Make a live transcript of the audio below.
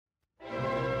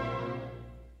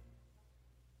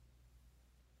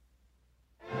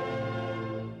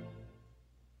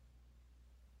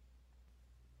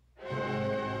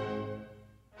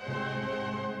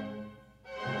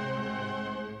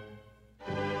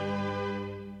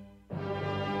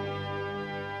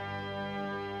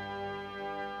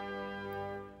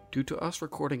Due to us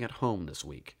recording at home this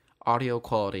week, audio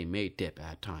quality may dip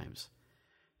at times.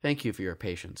 Thank you for your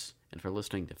patience and for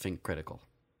listening to Think Critical.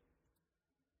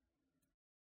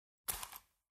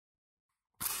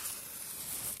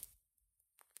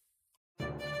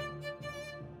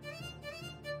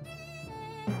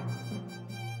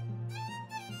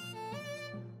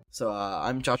 So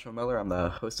I'm Joshua Miller. I'm the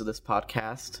host of this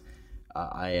podcast.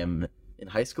 I am in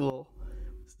high school,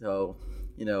 so,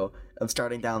 I'm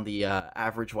starting down the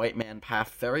average white man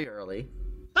path very early.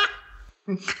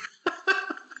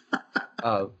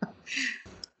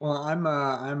 Well, I'm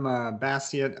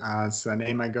Bastiat. It's the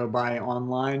name I go by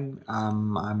online.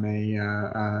 I'm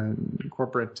a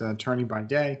corporate attorney by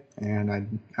day,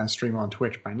 and I stream on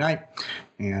Twitch by night.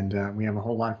 And we have a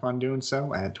whole lot of fun doing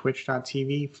so at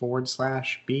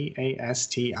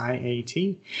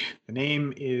twitch.tv/BASTIAT. The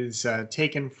name is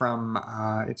taken from,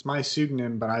 it's my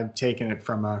pseudonym, but I've taken it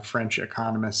from a French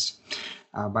economist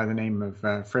by the name of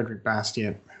Frederick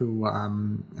Bastiat, who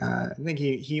I think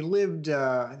he lived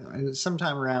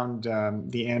sometime around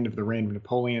the end of the reign of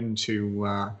Napoleon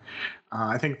to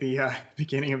I think the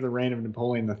beginning of the reign of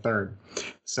Napoleon III.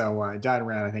 So he died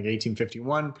around, I think,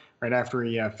 1851, right after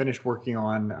he finished working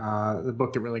on the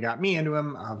book that really got me into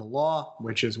him, The Law,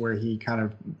 which is where he kind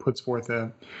of puts forth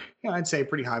a, I'd say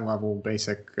pretty high level,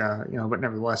 basic, but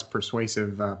nevertheless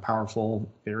persuasive,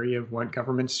 powerful theory of what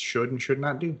governments should and should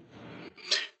not do.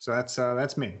 So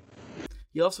that's me.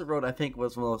 He also wrote, I think,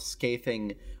 was one of the most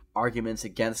scathing arguments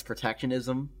against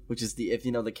protectionism, which is the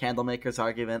Candlemaker's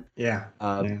argument. Yeah.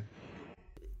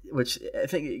 Which I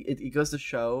think it goes to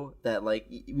show that, like,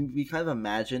 we kind of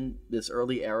imagine this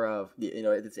early era of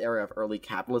this era of early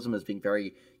capitalism as being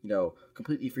very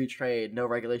completely free trade, no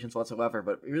regulations whatsoever.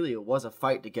 But really, it was a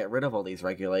fight to get rid of all these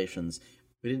regulations.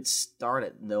 We didn't start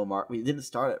at we didn't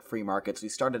start at free markets. We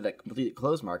started at completely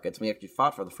closed markets. We actually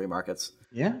fought for the free markets.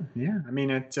 Yeah. I mean,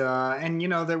 it, and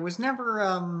there was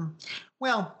never.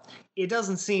 Well, it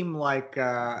doesn't seem like.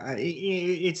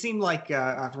 It seemed like,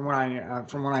 from what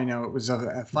I know, it was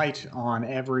a fight on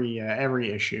every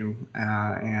issue,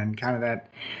 and kind of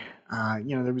that.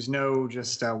 There was no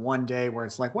just one day where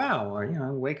it's like, wow,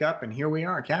 wake up and here we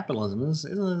are, capitalism.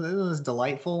 Isn't this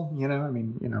delightful?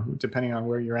 Depending on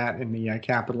where you're at in the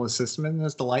capitalist system, isn't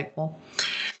this delightful?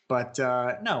 But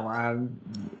no,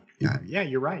 yeah,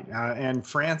 you're right. And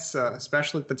France,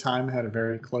 especially at the time, had a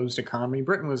very closed economy.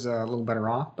 Britain was a little better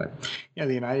off, but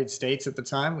the United States at the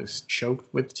time was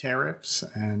choked with tariffs,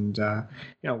 and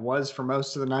was for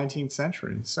most of the 19th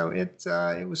century. So it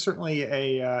was certainly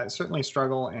a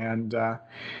struggle, and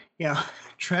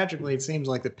tragically, it seems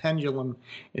like the pendulum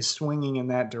is swinging in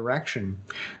that direction.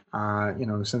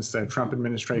 Since the Trump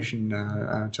administration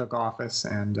took office,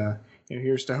 and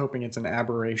here's to hoping it's an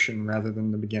aberration rather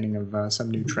than the beginning of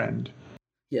some new trend.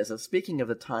 Yeah, so speaking of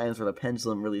the times where the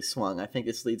pendulum really swung, I think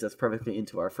this leads us perfectly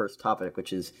into our first topic,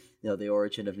 which is, the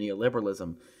origin of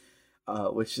neoliberalism,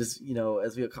 which is,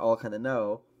 as we all kind of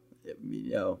know,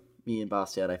 me and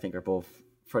Bastiat, I think, are both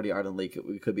pretty ardently,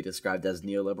 we could be described as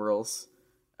neoliberals,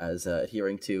 as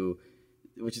adhering to,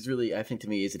 which is really, I think to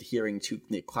me, is adhering to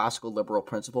the classical liberal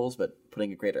principles, but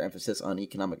putting a greater emphasis on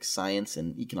economic science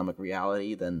and economic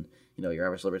reality than, your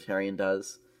average libertarian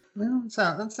does. Well,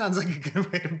 that sounds like a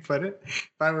good way to put it.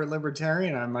 If I were a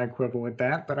libertarian, I might quibble with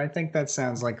that, but I think it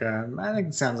sounds like a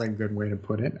good way to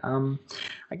put it. I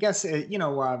guess,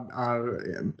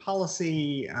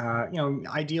 policy,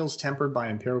 ideals tempered by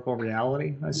empirical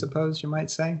reality, I suppose you might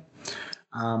say.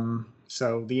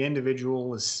 So the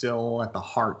individual is still at the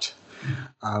heart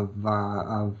of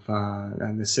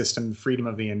the system, the freedom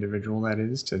of the individual, that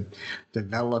is, to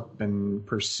develop and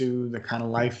pursue the kind of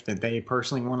life that they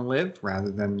personally want to live, rather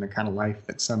than the kind of life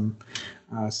that some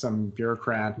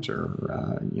bureaucrat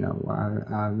or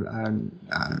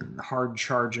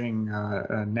hard-charging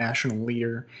national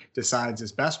leader decides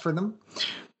is best for them.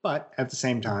 But at the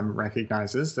same time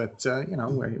recognizes that,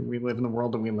 we live in the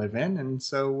world that we live in. And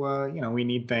so, we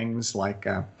need things like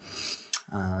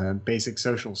basic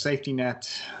social safety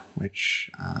net, which,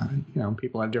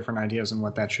 people have different ideas on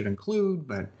what that should include.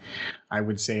 But I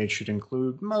would say it should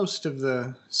include most of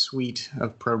the suite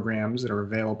of programs that are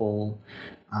available,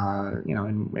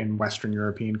 in Western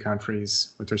European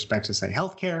countries with respect to, say,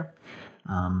 healthcare.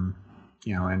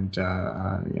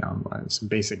 Some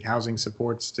basic housing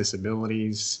supports,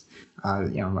 disabilities,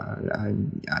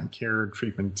 care,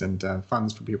 treatment, and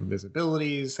funds for people with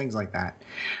disabilities, things like that.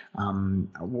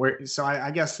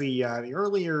 I guess the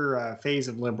earlier phase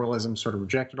of liberalism sort of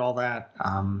rejected all that.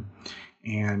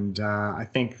 And I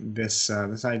think this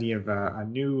idea of a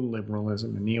new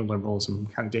liberalism, a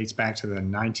neoliberalism, kind of dates back to the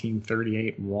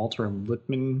 1938 Walter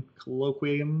Lippmann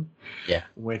colloquium, Yeah.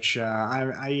 which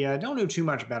I don't know too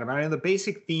much about it. But I know the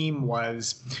basic theme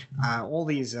was all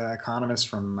these economists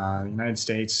from the United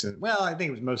States. Well, I think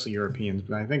it was mostly Europeans,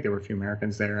 but I think there were a few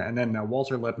Americans there. And then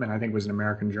Walter Lippmann, I think, was an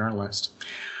American journalist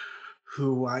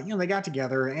who, they got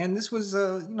together. And this was,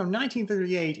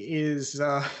 1938 is.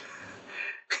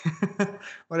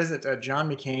 What is it? John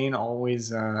McCain always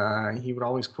he would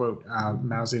always quote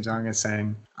Mao Zedong as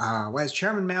saying, well, as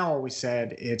Chairman Mao always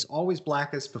said, it's always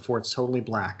blackest before it's totally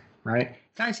black, right?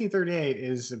 1938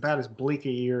 is about as bleak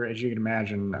a year as you can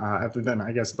imagine, other than,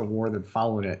 I guess, the war that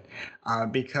followed it.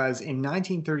 Because in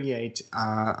 1938,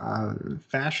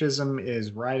 fascism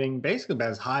is riding basically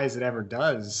about as high as it ever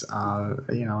does,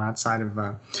 outside of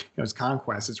its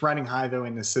conquest. It's riding high, though,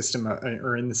 in the system,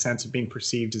 or in the sense of being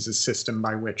perceived as a system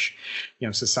by which,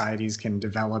 societies can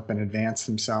develop and advance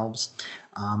themselves.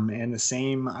 And the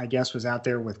same, I guess, was out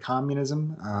there with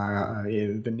communism.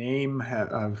 The name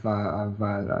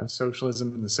of socialism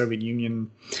in the Soviet Union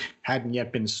hadn't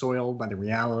yet been soiled by the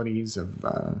realities of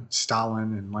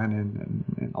Stalin and Lenin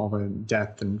and all the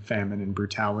death and famine and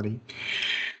brutality.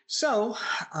 So,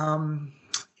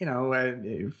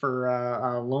 for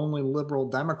a lonely liberal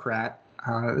Democrat,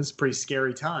 this is a pretty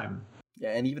scary time.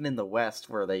 Yeah, and even in the West,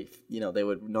 where they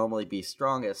would normally be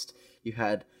strongest, you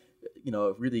had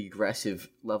a really aggressive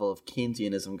level of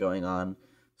Keynesianism going on,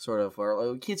 sort of, where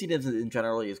Keynesianism in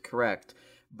general is correct,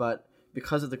 but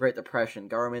because of the Great Depression,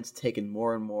 government's taken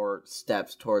more and more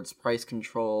steps towards price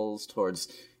controls, towards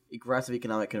aggressive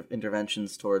economic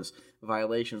interventions, towards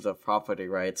violations of property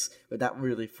rights, but that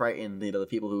really frightened the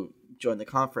people who joined the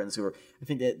conference, who were, I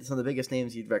think, that some of the biggest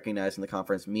names you'd recognize in the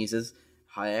conference: Mises,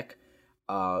 Hayek,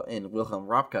 and Wilhelm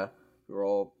Röpke, who were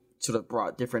all sort of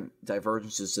brought different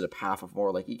divergences to the path of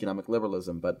more like economic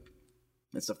liberalism. But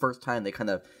it's the first time they kind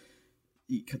of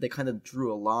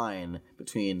drew a line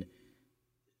between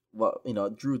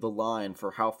drew the line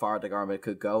for how far the government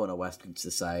could go in a Western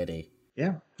society.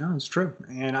 Yeah, no, it's true.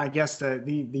 And I guess the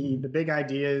big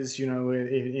idea is,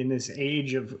 in this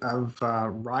age of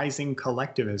rising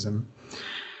collectivism,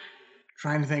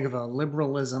 trying to think of a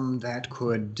liberalism that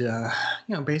could,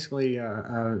 basically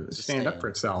stand up for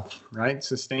itself, right?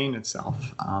 Sustain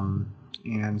itself.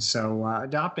 And so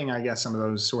adopting, I guess, some of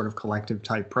those sort of collective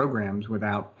type programs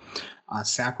without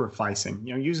sacrificing,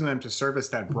 using them to service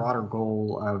that broader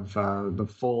goal of the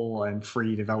full and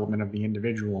free development of the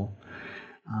individual,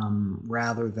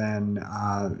 rather than,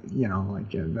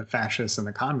 the fascists and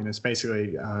the communists.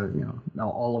 Basically,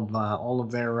 all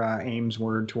of their aims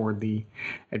were toward the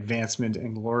advancement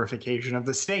and glorification of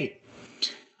the state.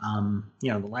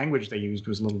 The language they used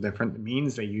was a little different. The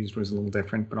means they used was a little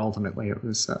different, but ultimately it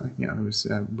was,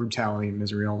 brutality and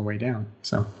misery all the way down.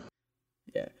 So,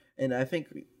 yeah, and I think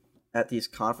at these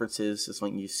conferences is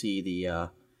when you see the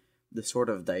sort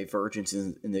of divergence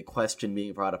in the question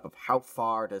being brought up of how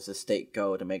far does the state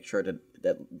go to make sure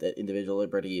that individual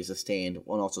liberty is sustained,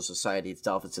 and also society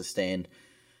itself is sustained.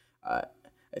 I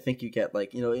think you get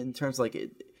in terms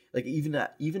even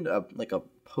a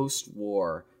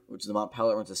post-war, which is the Mont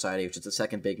Pelerin Society, which is the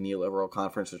second big neoliberal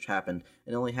conference which happened.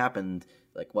 It only happened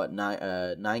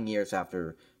 9 years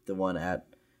after the one at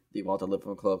the Walter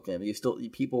Lippmann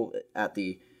Colloquium. People at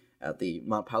the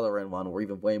Mont Pelerin one were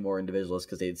even way more individualist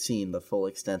because they'd seen the full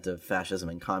extent of fascism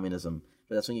and communism.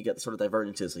 But that's when you get the sort of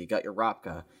divergences. So you got your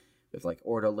Röpke with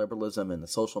ordoliberalism and the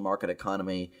social market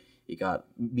economy. You got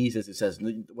Mises, who says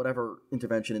whatever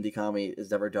intervention in the economy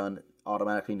is ever done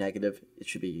automatically negative. It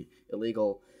should be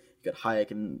illegal. You got Hayek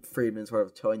and Friedman sort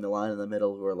of towing the line in the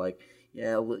middle, who are like,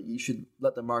 yeah, you should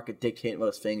let the market dictate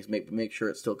most things, make sure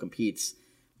it still competes.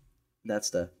 That's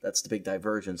the big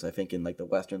divergence, I think, in the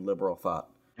Western liberal thought.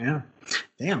 Yeah,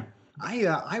 damn.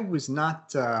 I was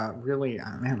not really,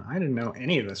 man, I didn't know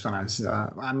any of this when I was,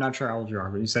 I'm not sure how old you are,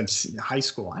 but you said high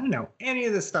school. I didn't know any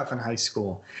of this stuff in high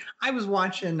school. I was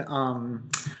watching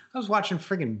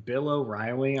friggin' Bill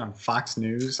O'Reilly on Fox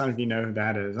News. I don't know if you know who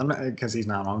that is. I'm not, because he's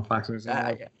not on Fox News.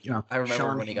 I remember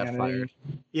Sean when he got Hannity. fired.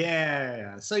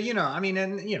 Yeah. So,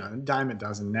 dime a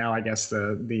dozen. Now, I guess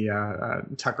the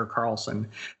Tucker Carlson,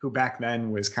 who back then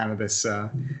was kind of this,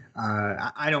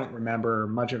 I don't remember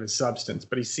much of his substance,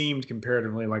 but he seemed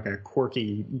comparatively like a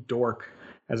quirky dork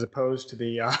as opposed to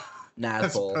the that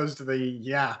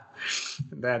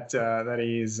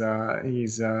he's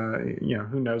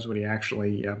who knows what he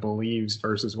actually believes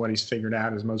versus what he's figured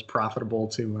out is most profitable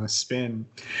to spin.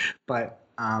 But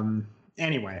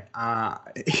anyway,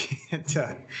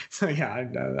 so yeah,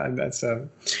 that's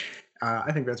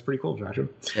I think that's pretty cool, Joshua.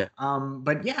 Yeah.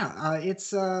 But yeah, it's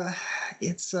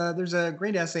there's a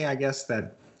great essay, I guess,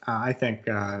 that I think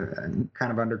kind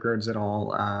of undergirds it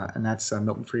all, and that's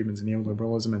Milton Friedman's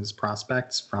Neoliberalism and Its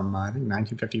Prospects from I think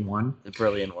 1951. The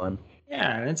brilliant one.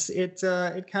 Yeah, and it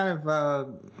kind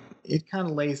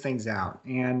of lays things out,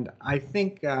 and I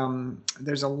think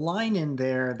there's a line in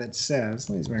there that says,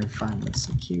 let me find this.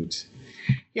 So cute.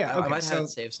 Yeah, okay. I might have it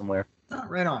saved somewhere.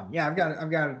 Right on. Yeah, I've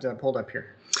got it pulled up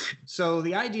here. So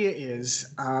the idea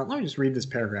is, let me just read this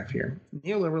paragraph here.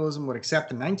 Neoliberalism would accept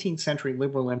the 19th century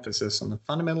liberal emphasis on the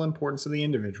fundamental importance of the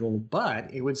individual,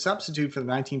 but it would substitute for the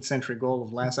 19th century goal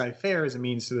of laissez-faire as a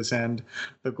means to this end,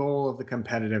 the goal of the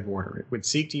competitive order. It would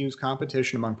seek to use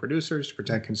competition among producers to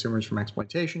protect consumers from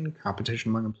exploitation,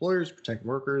 competition among employers to protect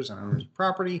workers and owners of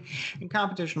property, and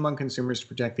competition among consumers to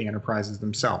protect the enterprises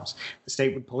themselves. The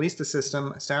state would police the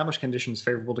system, establish conditions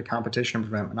favorable to competition and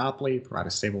prevent monopoly, provide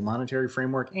a stable monetary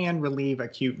framework, and relieve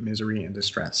acute misery and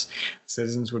distress.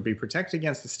 Citizens would be protected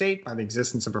against the state by the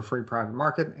existence of a free private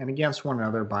market and against one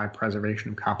another by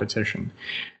preservation of competition.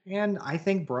 And I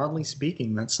think, broadly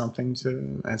speaking, that's something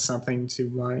to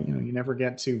you never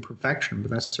get to perfection, but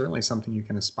that's certainly something you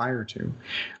can aspire to.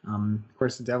 Of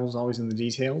course, the devil's always in the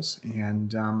details,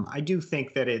 and I do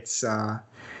think that it's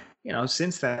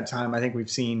since that time, I think we've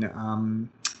seen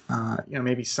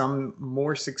maybe some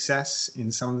more success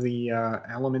in some of the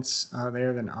elements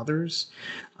there than others.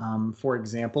 For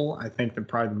example, I think that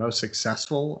probably the most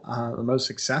successful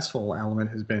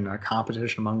element has been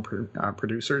competition among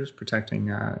producers,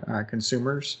 protecting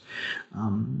consumers.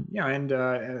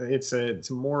 It's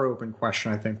a more open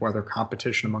question, I think, whether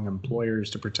competition among employers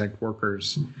to protect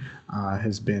workers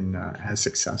has been as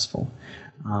successful.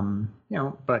 So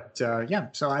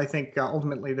I think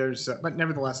ultimately but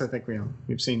nevertheless, I think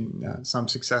we've seen some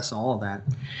success in all of that.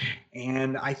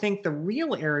 And I think the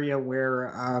real area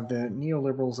where the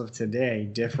neoliberals of today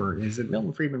differ is that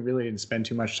Milton Friedman really didn't spend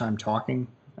too much time talking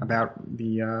about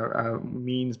the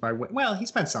means by which. Well, he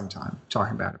spent some time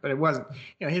talking about it, but it wasn't.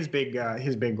 His big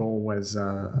goal was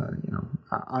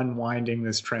unwinding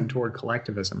this trend toward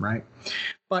collectivism, right?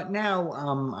 But now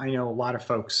I know a lot of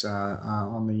folks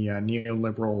on the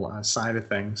neoliberal side of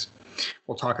things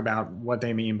will talk about what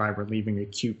they mean by relieving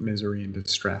acute misery and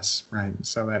distress, right?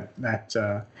 So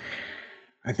that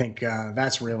I think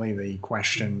that's really the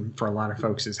question for a lot of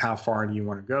folks: is how far do you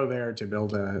want to go there to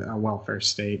build a welfare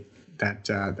state that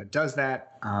does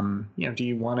that? Do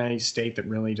you want a state that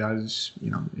really does?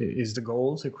 Is the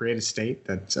goal to create a state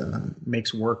that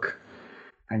makes work,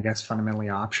 I guess, fundamentally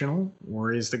optional,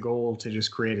 or is the goal to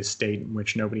just create a state in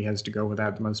which nobody has to go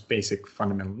without the most basic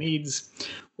fundamental needs?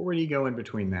 Or where do you go in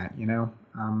between that?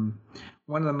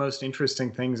 One of the most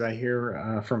interesting things I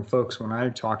hear from folks when I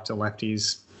talk to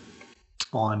lefties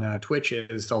on Twitch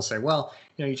is they'll say, well,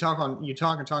 you talk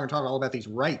all about these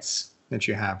rights that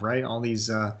you have, right? All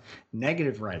these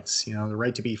negative rights, the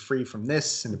right to be free from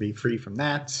this and to be free from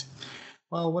that.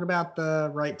 Well, what about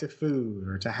the right to food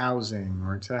or to housing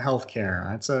or to healthcare?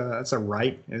 That's a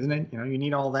right, isn't it? You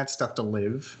need all that stuff to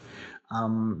live.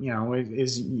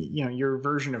 Your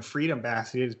version of freedom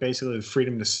basket is basically the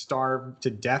freedom to starve to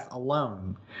death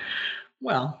alone.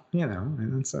 Well,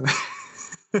 that's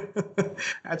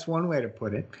that's one way to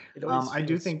put it. I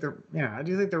do think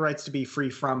the rights to be free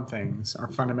from things are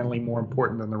fundamentally more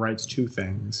important than the rights to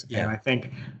things. Yeah. And I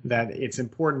think that it's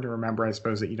important to remember, I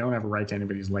suppose, that you don't have a right to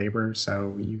anybody's labor.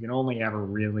 So you can only ever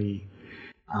really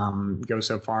go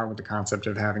so far with the concept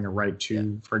of having a right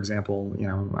to, for example,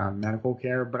 medical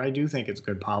care. But I do think it's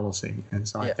good policy, and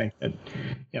so I think that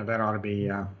that ought to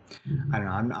be. I don't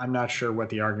know. I'm not sure what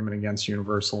the argument against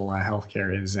universal health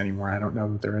care is anymore. I don't know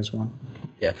that there is one.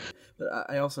 Yeah, but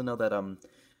I also know that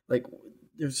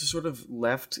there's a sort of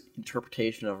left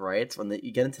interpretation of rights when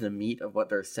you get into the meat of what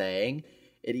they're saying.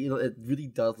 It really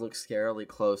does look scarily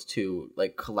close to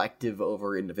collective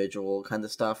over individual kind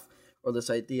of stuff, or this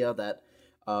idea that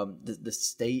the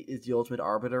state is the ultimate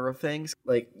arbiter of things.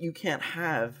 You can't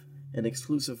have an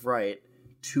exclusive right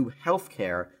to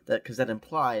healthcare because that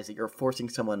implies that you're forcing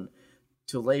someone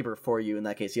to labor for you. In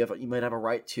that case, you might have a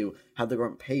right to have the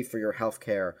government pay for your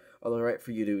healthcare, or the right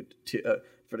for you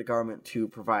for the government to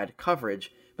provide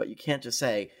coverage. But you can't just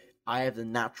say, I have the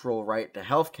natural right to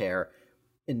healthcare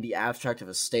in the abstract of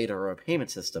a state or a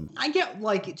payment system. I get,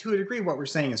 to a degree, what we're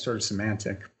saying is sort of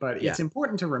semantic, but it's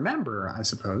important to remember, I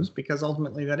suppose, because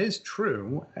ultimately that is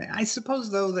true. I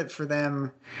suppose, though, that for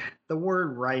them, the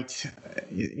word right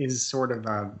is sort of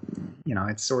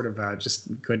it's sort of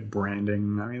just good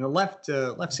branding. I mean, the left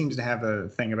seems to have a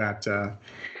thing about how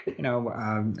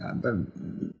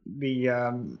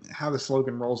the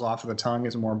slogan rolls off of the tongue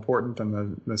is more important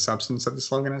than the substance of the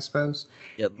slogan, I suppose.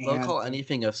 Yeah, they'll And call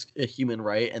anything a human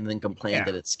right and then complain yeah.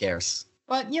 that it's scarce.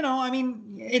 But I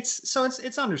mean, it's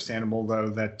understandable though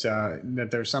that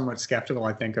they're somewhat skeptical.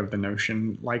 I think of the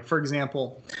notion, like for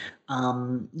example,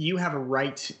 you have a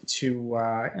right to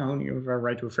you have a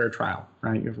right to a fair trial,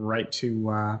 right? You have a right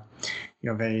to you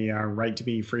have a right to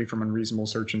be free from unreasonable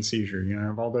search and seizure. You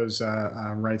have all those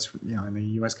rights, in the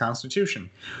U.S. Constitution.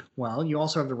 Well, you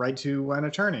also have the right to an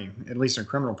attorney, at least in a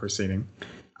criminal proceeding,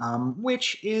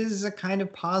 which is a kind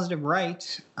of positive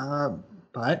right.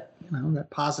 But that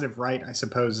positive right, I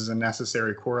suppose, is a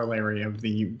necessary corollary of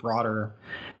the broader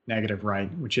negative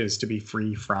right, which is to be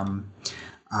free from,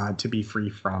 for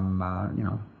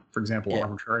example,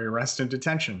 arbitrary arrest and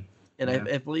detention. And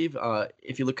I believe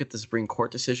if you look at the Supreme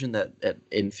Court decision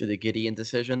for the Gideon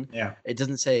decision, it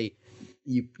doesn't say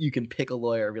you can pick a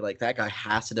lawyer and be like, that guy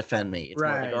has to defend me. It's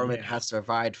more the government has to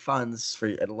provide funds for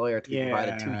a lawyer to be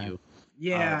provided to you.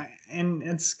 Yeah, and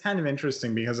it's kind of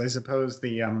interesting because I suppose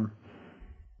the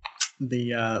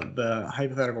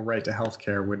hypothetical right to health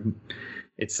care would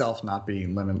itself not be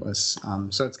limitless.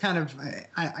 So it's kind of,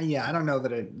 I don't know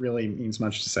that it really means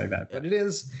much to say that, but it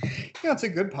is, it's a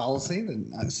good policy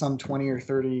that some 20 or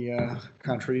 30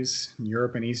 countries in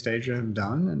Europe and East Asia have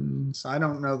done. And so I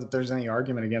don't know that there's any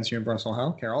argument against universal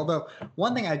health care. Although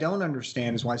one thing I don't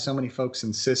understand is why so many folks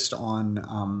insist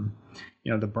on,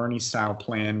 the Bernie style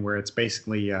plan where it's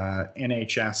basically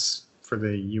NHS for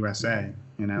the USA,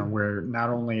 where not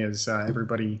only is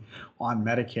everybody on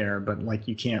Medicare, but like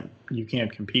you can't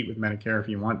compete with Medicare if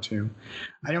you want to.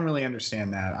 I don't really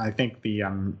understand that. I think the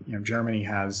Germany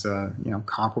has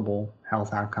comparable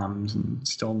health outcomes and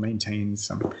still maintains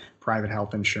some private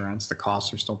health insurance. The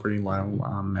costs are still pretty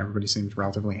low. Everybody seems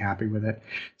relatively happy with it.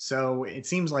 So it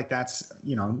seems like that's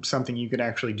something you could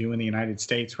actually do in the United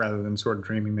States rather than sort of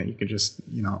dreaming that you could just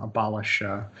abolish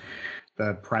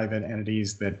the private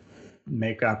entities that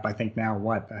make up, I think now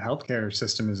the healthcare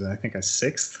system is, I think, a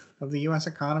sixth of the U.S.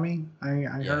 economy.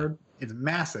 I heard it's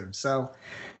massive. So,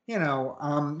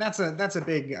 that's a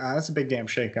big damn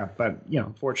shakeup. But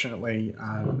fortunately,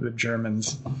 the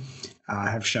Germans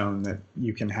have shown that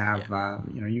you can have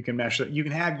you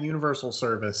can have universal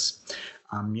service.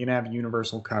 You can have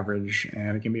universal coverage,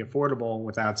 and it can be affordable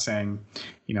without saying,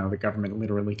 the government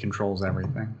literally controls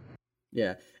everything.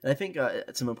 Yeah, and I think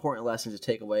some important lessons to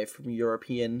take away from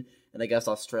European and I guess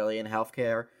Australian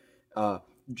healthcare.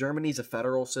 Germany's a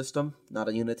federal system, not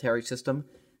a unitary system.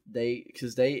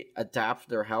 Because they adapt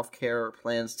their healthcare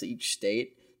plans to each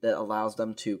state that allows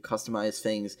them to customize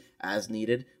things as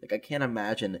needed. Like I can't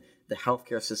imagine the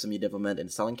healthcare system you'd implement in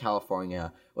Southern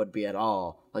California would be at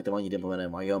all like the one you'd implement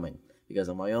in Wyoming. Because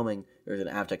in Wyoming, there's an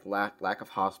abject lack of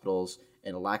hospitals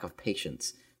and a lack of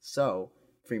patients. So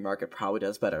free market probably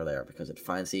does better there because it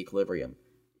finds the equilibrium.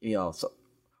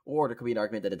 Or there could be an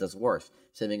argument that it does worse.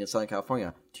 Same in Southern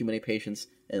California, too many patients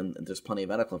and there's plenty of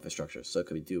medical infrastructure, so it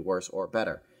could do worse or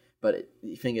better. But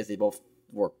the thing is, they both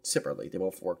work separately. They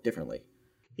both work differently.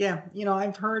 Yeah,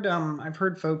 I've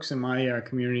heard folks in my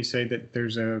community say that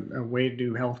there's a way to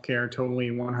do healthcare totally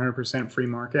 100% free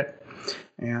market,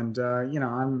 and I'd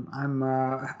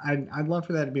love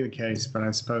for that to be the case, but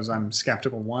I suppose I'm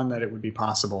skeptical, one, that it would be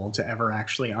possible to ever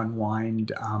actually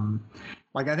unwind.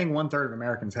 I think 1/3 of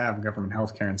Americans have government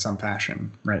health care in some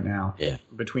fashion right now. Yeah.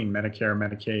 Between Medicare,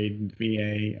 Medicaid,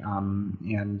 VA,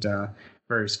 and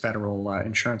various federal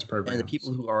insurance programs. And the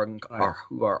people who are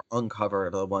uncovered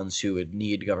are the ones who would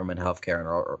need government health care and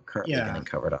are currently getting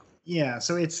covered up. Yeah.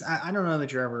 So I don't know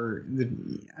that you're ever.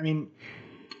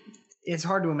 It's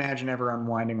hard to imagine ever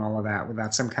unwinding all of that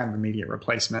without some kind of immediate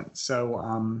replacement. So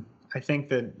I think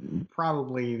that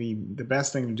probably the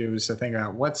best thing to do is to think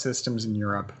about what systems in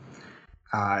Europe,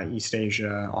 East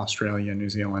Asia, Australia, New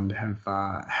Zealand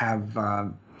have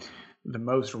the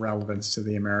most relevance to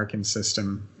the American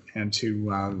system and to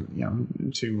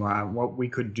what we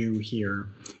could do here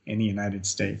in the United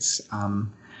States.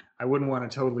 I wouldn't want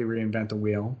to totally reinvent the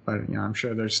wheel, but I'm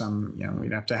sure there's some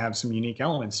we'd have to have some unique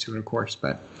elements to it, of course.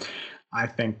 But I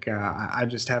think I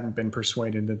just haven't been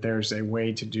persuaded that there's a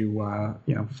way to do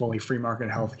fully free market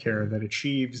healthcare that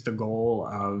achieves the goal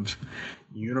of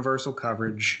universal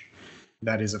coverage,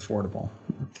 that is affordable.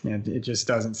 It just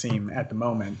doesn't seem at the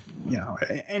moment,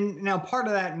 and now part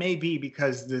of that may be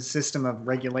because the system of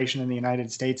regulation in the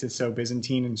United States is so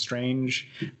Byzantine and strange,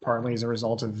 partly as a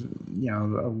result of,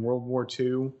 of World War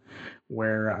II,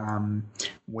 where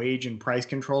wage and price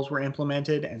controls were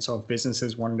implemented. And so if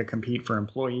businesses wanted to compete for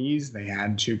employees, they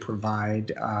had to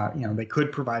provide, they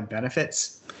could provide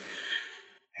benefits.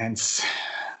 Hence,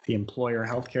 the employer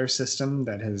healthcare system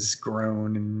that has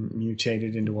grown and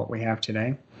mutated into what we have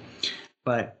today.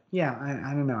 But yeah,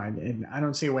 I don't know. I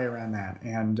don't see a way around that.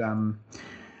 And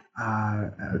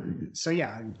so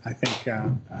yeah, I think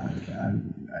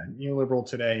neoliberal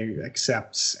today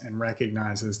accepts and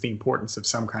recognizes the importance of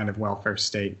some kind of welfare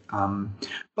state,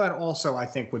 but also I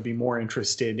think would be more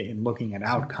interested in looking at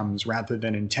outcomes rather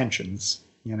than intentions.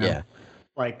 Yeah.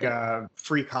 Like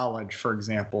free college, for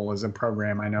example, is a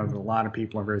program I know that a lot of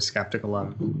people are very skeptical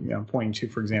of. Pointing to,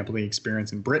 for example, the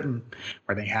experience in Britain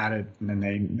where they had it and then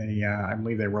they I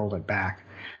believe they rolled it back.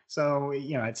 So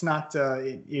it's not.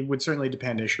 It would certainly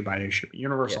depend issue by issue.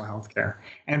 Universal health care,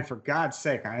 and for God's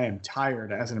sake, I am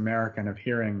tired as an American of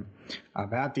hearing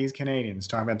about these Canadians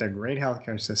talking about their great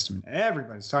healthcare system.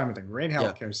 Everybody's talking about the great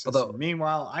healthcare system. Although,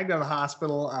 meanwhile, I go to the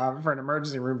hospital for an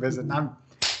emergency room visit, and I'm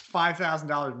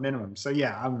 $5,000 minimum. So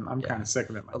yeah, I'm kind of sick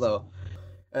of it myself. Although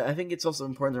I think it's also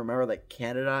important to remember that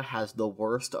Canada has the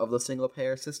worst of the single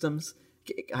payer systems.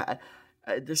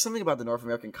 There's something about the North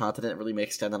American continent that really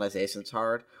makes standardizations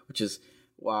hard, which is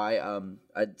why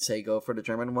I'd say go for the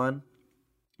German one.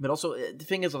 But also the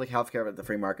thing is with healthcare with the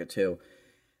free market too,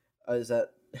 is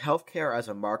that healthcare as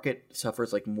a market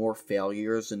suffers more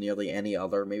failures than nearly any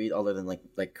other, maybe other than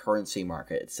like currency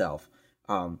market itself.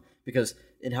 Because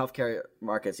in healthcare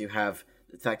markets, you have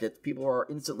the fact that people are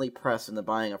instantly pressed into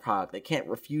buying a product. They can't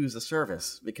refuse the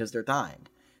service because they're dying.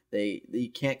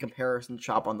 You can't comparison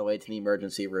shop on the way to the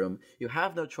emergency room. You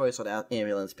have no choice when an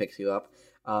ambulance picks you up.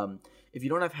 If you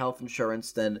don't have health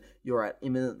insurance, then you're at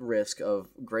imminent risk of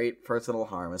great personal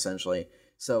harm, essentially.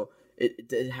 So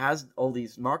it has all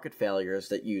these market failures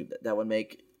that would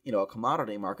make a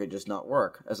commodity market just not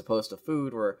work, as opposed to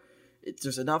food, where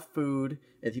there's enough food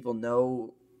and people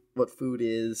know what food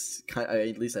is,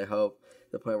 at least I hope,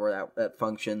 the point where that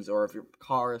functions, or if your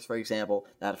cars, for example,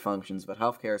 that functions. But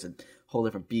healthcare is a whole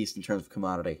different beast in terms of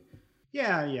commodity.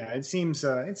 Yeah, it seems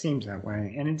that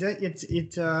way, and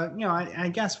I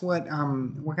guess what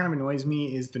kind of annoys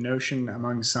me is the notion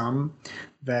among some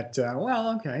that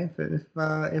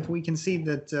if we concede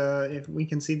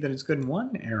that it's good in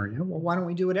one area, well, why don't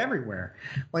we do it everywhere?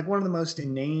 Like one of the most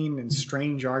inane and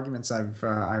strange arguments I've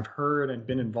heard and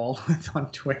been involved with on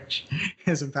Twitch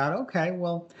is about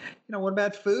what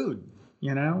about food?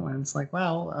 And it's like,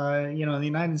 in the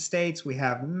United States, we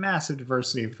have massive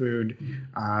diversity of food.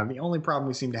 The only problem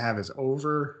we seem to have is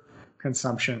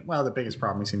overconsumption. Well, the biggest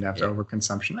problem we seem to have is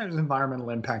overconsumption. There's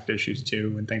environmental impact issues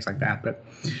too, and things like that.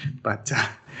 But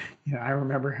I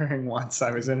remember hearing once I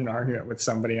was in an argument with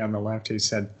somebody on the left who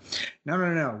said,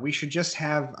 no, we should just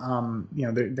have,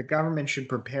 the government should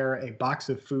prepare a box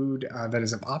of food that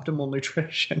is of optimal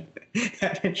nutrition,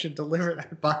 and it should deliver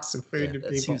that box of food to people.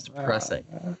 That seems depressing.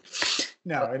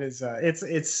 No, it is.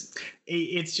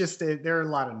 It's just there are a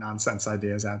lot of nonsense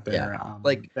ideas out there.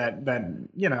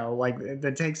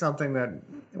 That take something that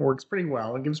works pretty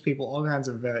well. It gives people all kinds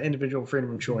of individual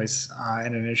freedom of choice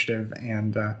and initiative,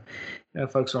 and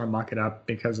folks want to muck it up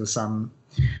because of some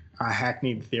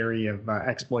hackneyed theory of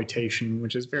exploitation,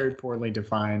 which is very poorly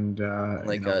defined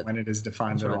when it is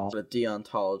defined at all. A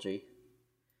deontology.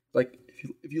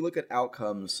 If you look at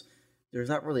outcomes, there's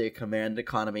not really a command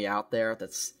economy out there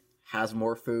has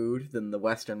more food than the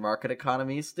Western market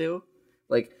economies do.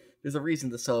 There's a reason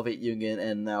the Soviet Union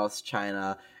and now it's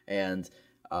China and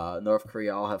North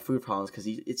Korea all have food problems, because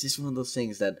it's just one of those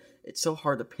things that it's so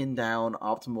hard to pin down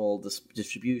optimal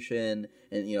distribution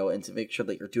and to make sure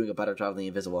that you're doing a better job than the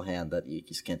invisible hand, that you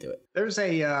just can't do it. There's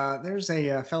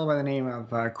a fellow by the name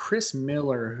of Chris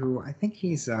Miller, who I think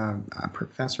he's a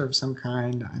professor of some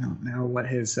kind. I don't know what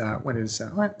his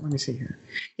let me see here.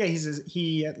 Yeah,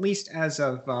 he at least as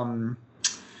of the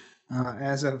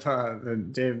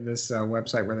day of this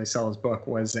website where they sell his book,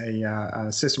 was a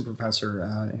assistant professor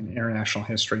in international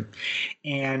history,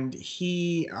 and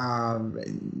he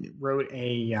wrote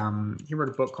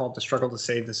a book called "The Struggle to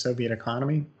Save the Soviet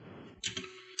Economy,"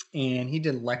 And he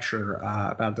did a lecture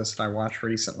about this that I watched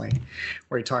recently,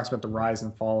 where he talks about the rise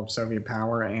and fall of Soviet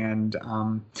power. And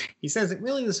he says that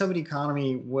really the Soviet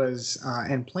economy was,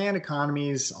 and planned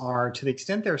economies are, to the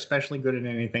extent they're especially good at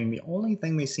anything, the only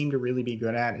thing they seem to really be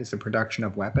good at is the production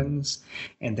of weapons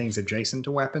and things adjacent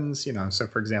to weapons. So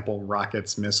for example,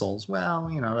 rockets, missiles, well,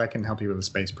 that can help you with the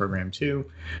space program too.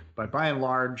 But by and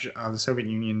large, the Soviet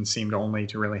Union seemed only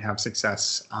to really have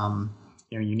success,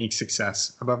 unique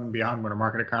success above and beyond what a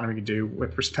market economy could do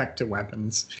with respect to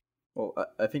weapons. Well,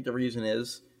 I think the reason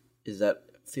is that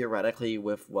theoretically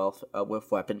with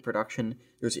weapon production,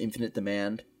 there's infinite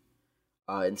demand,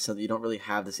 and so you don't really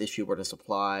have this issue where the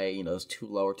supply, is too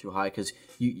low or too high, because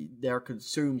they're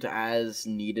consumed as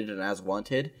needed and as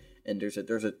wanted, and there's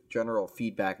a general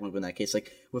feedback loop in that case.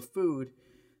 Like with food,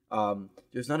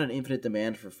 there's not an infinite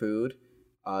demand for food.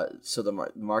 So the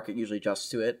market usually adjusts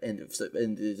to it, and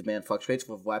the demand fluctuates.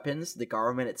 With weapons, the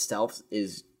government itself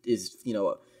is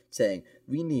saying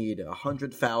we need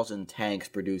 100,000 tanks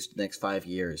produced the next 5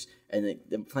 years, and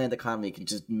the planned economy can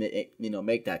just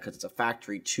make that because it's a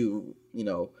factory to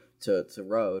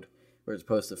road, whereas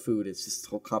opposed to food, it's just a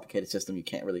whole complicated system you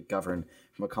can't really govern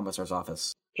from a commissar's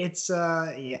office. It's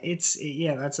that's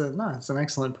an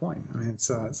excellent point. I mean, it's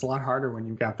a lot harder when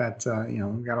you've got that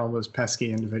you've got all those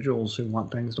pesky individuals who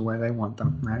want things the way they want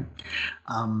them, right?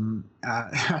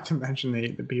 Not to mention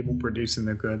the people producing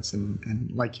the goods, and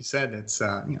like you said, it's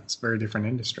it's a very different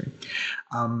industry.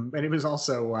 But it was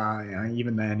also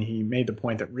even then he made the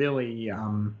point that really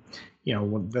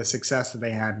the success that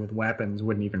they had with weapons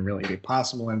wouldn't even really be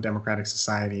possible in a democratic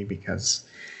society because.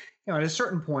 At a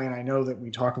certain point, I know that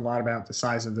we talk a lot about the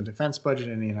size of the defense budget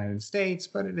in the United States,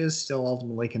 but it is still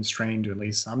ultimately constrained to at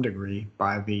least some degree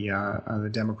by the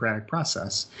democratic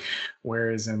process.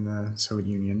 Whereas in the Soviet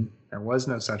Union, there was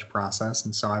no such process,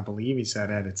 and so I believe he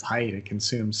said at its height it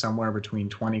consumed somewhere between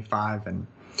 25 and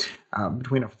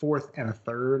between a fourth and a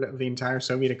third of the entire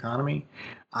Soviet economy.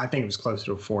 I think it was closer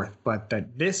to a fourth, but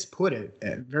that this put it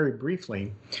very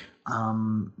briefly.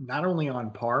 Not only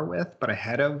on par with, but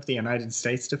ahead of the United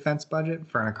States defense budget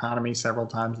for an economy several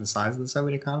times the size of the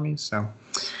Soviet economy. So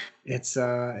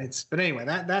but anyway,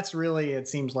 that's really, it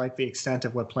seems like the extent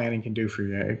of what planning can do for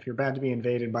you. If you're about to be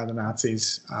invaded by the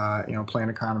Nazis,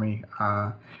 planned economy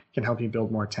can help you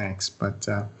build more tanks. But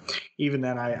even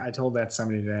then, I told that to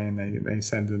somebody today, and they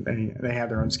said that they had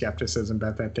their own skepticism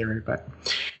about that theory. But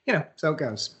so it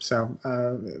goes. So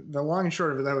the long and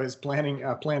short of it, though, is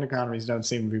planned economies don't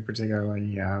seem to be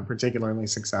particularly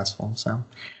successful. So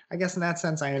I guess in that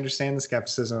sense, I understand the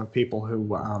skepticism of people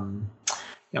who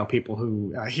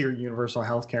hear universal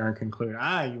health care and conclude,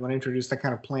 you want to introduce that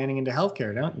kind of planning into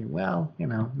healthcare, don't you? Well,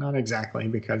 not exactly,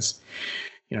 because,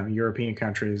 European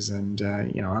countries and,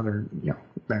 other,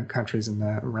 countries in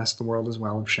the rest of the world as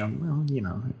well have shown,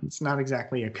 it's not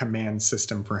exactly a command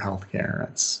system for healthcare.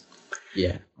 It's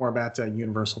more about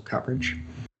universal coverage.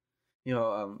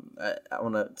 I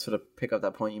want to sort of pick up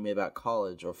that point you made about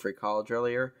college or free college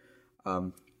earlier.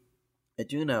 I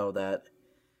do know that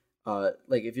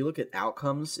if you look at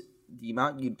outcomes, the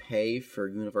amount you'd pay for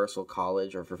universal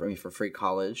college or for free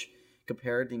college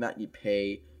compared to the amount you'd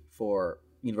pay for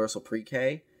universal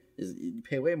pre-K is you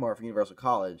pay way more for universal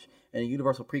college, and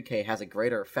universal pre-K has a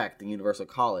greater effect than universal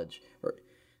college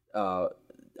on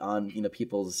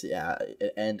people's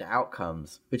end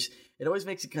outcomes, which it always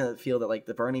makes you kind of feel that like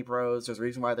the Bernie bros, there's a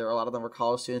reason why a lot of them were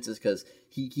college students is because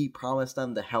he promised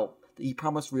them to help. He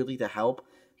promised really to help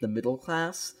the middle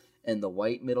class and the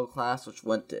white middle class,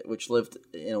 went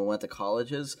to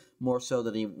colleges, more so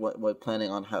than he was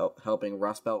planning on helping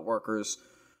Rust Belt workers,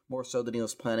 more so than he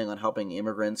was planning on helping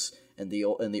immigrants and the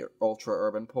ultra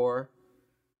urban poor,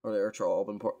 or the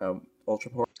ultra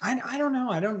poor. I don't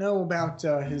know. I don't know about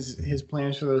his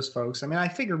plans for those folks. I mean, I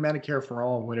figure Medicare for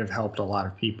all would have helped a lot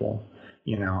of people.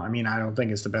 I mean, I don't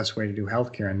think it's the best way to do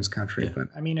healthcare in this country, but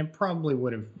I mean, it probably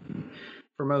would have,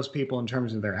 for most people in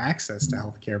terms of their access to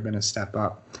healthcare, been a step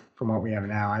up from what we have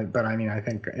now. I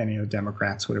think any of the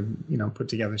Democrats would have, put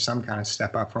together some kind of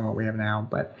step up from what we have now.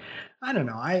 But I don't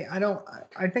know.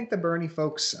 I think the Bernie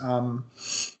folks,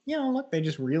 look, they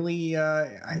just really,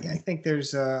 I think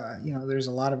there's there's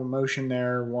a lot of emotion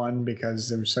there. One, because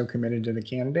they're so committed to the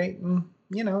candidate, and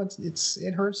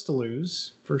it hurts to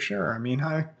lose for sure. I mean,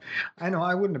 I know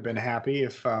I wouldn't have been happy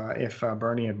if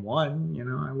Bernie had won.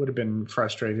 I would have been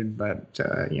frustrated, but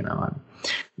about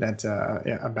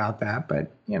that.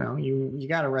 But you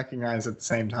got to recognize at the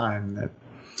same time that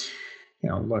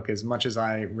look, as much as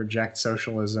I reject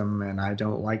socialism and I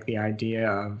don't like the idea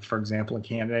of, for example, a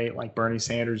candidate like Bernie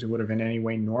Sanders who would have in any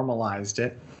way normalized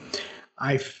it,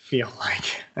 I feel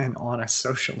like an honest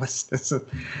socialist is a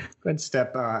good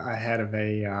step ahead of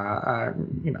a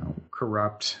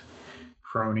corrupt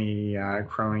crony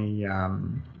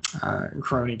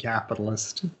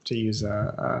capitalist, to use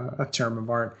a term of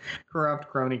art. Corrupt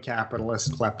crony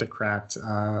capitalist, kleptocrat,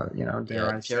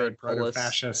 dare I say, Jared proto Polis.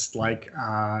 fascist, like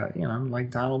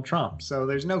Donald Trump. So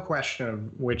there's no question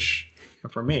of which.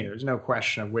 For me, there's no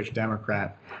question of which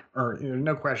Democrat, or there's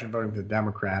no question of voting for the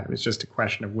Democrat. It was just a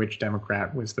question of which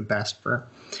Democrat was the best for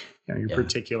your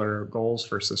particular goals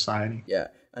for society. Yeah,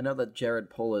 I know that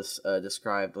Jared Polis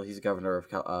described, well, he's governor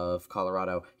of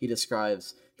Colorado. He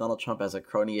describes Donald Trump as a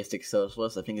cronyistic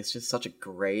socialist. I think it's just such a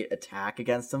great attack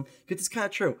against him, because it's kind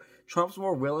of true. Trump's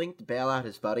more willing to bail out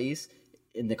his buddies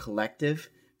in the collective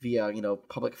via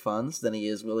public funds than he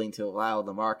is willing to allow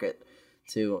the market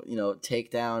to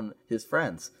take down his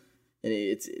friends. And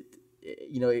if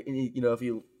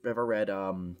you ever read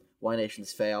Why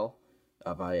Nations Fail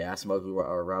by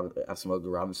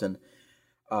Acemoglu Robinson,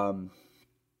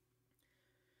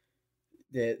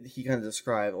 they kind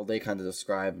of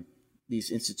describe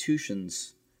these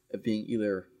institutions of being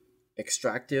either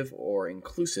extractive or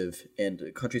inclusive, and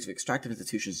countries with extractive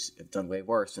institutions have done way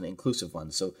worse than inclusive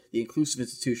ones. So the inclusive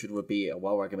institution would be a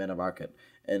well-regulated market.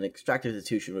 An extractive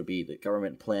institution would be the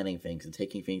government planning things and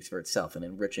taking things for itself and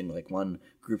enriching like one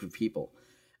group of people.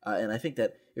 And I think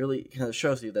that it really kind of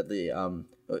shows you that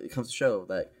it comes to show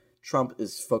that Trump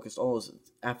is focused all his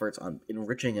efforts on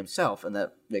enriching himself, and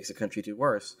that makes the country do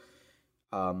worse.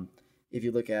 If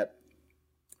you look at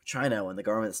China, when the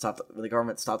government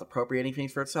stopped appropriating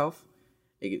things for itself,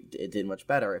 it did much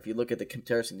better. If you look at the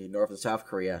comparison to North and South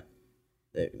Korea,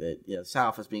 the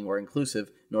South as being more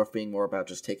inclusive, North being more about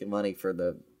just taking money for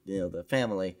the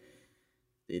family,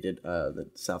 the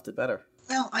South did better.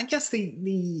 Well, I guess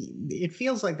it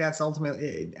feels like that's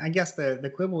ultimately. I guess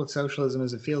the quibble with socialism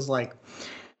is it feels like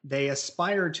they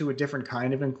aspire to a different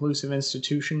kind of inclusive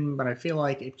institution, but I feel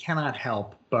like it cannot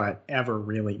help but ever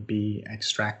really be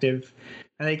extractive.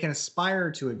 And they can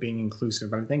aspire to it being inclusive,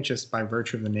 but I think just by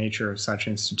virtue of the nature of such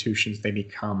institutions, they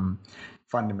become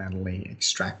fundamentally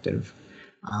extractive.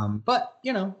 But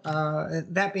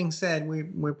that being said,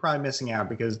 we're probably missing out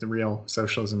because the real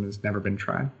socialism has never been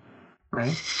tried,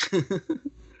 right?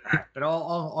 But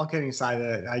all kidding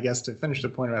aside, I guess to finish the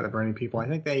point about the Bernie people, I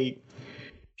think they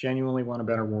genuinely want a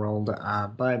better world,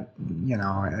 but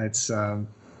it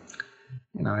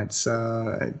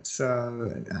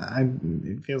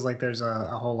feels like there's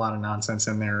a whole lot of nonsense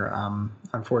in there,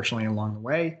 unfortunately, along the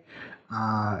way.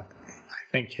 I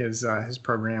think his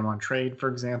program on trade, for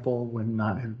example, would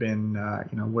not have been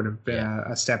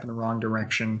a step in the wrong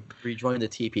direction. Rejoin the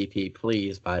TPP,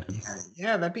 please, Biden.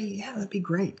 Yeah, that'd be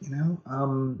great.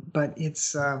 But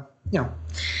it's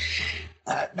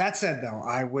that said, though,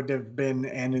 I would have been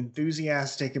an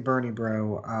enthusiastic Bernie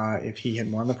bro if he had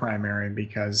won the primary,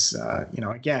 because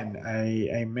again,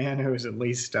 a man who is at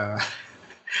least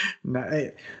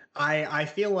I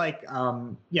feel like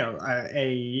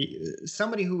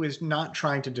somebody who is not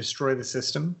trying to destroy the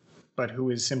system, but who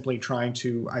is simply trying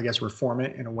to, I guess, reform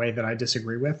it in a way that I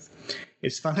disagree with,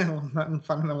 is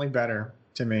fundamentally better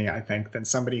to me, I think, than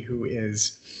somebody who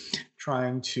is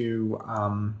trying to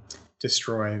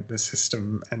destroy the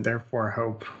system and therefore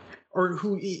hope, or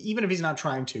who, even if he's not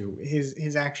trying to,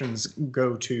 his actions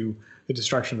go to the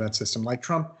destruction of that system. Like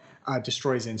Trump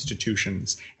destroys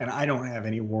institutions, and I don't have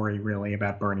any worry really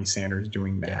about Bernie Sanders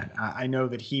doing that. Yeah. I know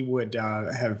that he would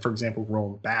have, for example,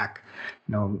 rolled back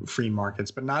free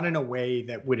markets, but not in a way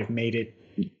that would have made it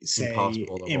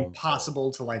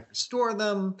impossible to like restore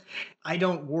them. I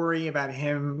don't worry about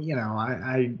him.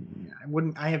 I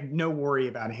have no worry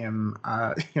about him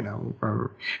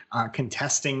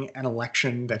contesting an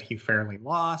election that he fairly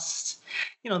lost,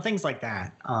 things like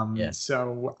that.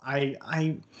 So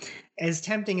I as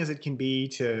tempting as it can be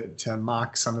to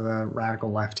mock some of the radical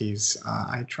lefties,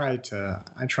 I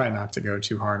try not to go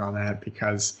too hard on that,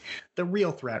 because the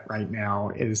real threat right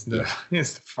now is the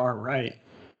far right.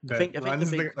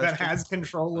 That has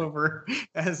control over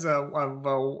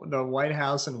the White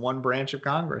House and one branch of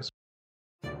Congress.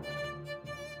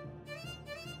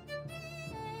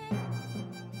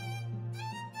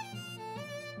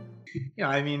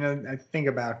 I think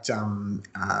about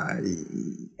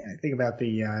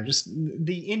the just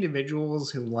the individuals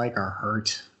who are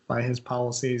hurt by his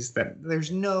policies. That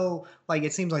there's no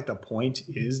it seems like the point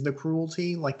is the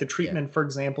cruelty, like the treatment, for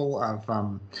example,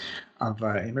 of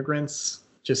immigrants.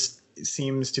 Just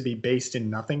seems to be based in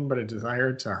nothing but a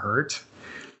desire to hurt.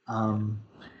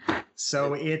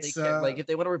 So it's if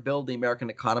they want to rebuild the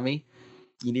American economy,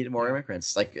 you need more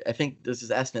immigrants. I think this is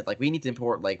estimate. We need to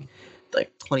import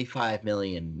like 25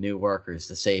 million new workers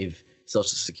to save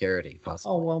Social Security, Oh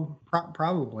possibly. well,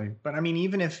 probably. But I mean,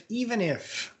 even if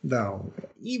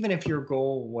your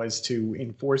goal was to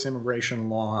enforce immigration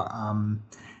law,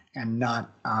 and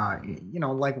not,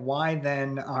 like, why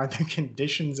then are the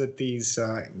conditions at these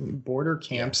border Yeah.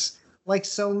 camps like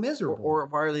so miserable, Or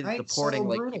why are they right? So deporting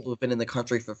like brutal. people who've been in the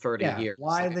country for 30 Yeah. years?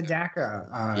 Why Like, the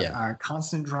DACA yeah.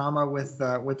 constant drama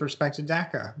with respect to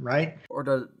DACA, right? Or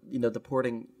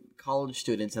deporting college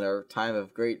students in our time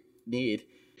of great need.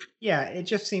 Yeah, it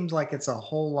just seems like it's a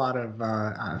whole lot of,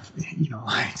 I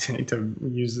hate to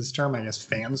use this term, I guess,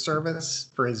 fan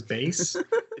service for his base.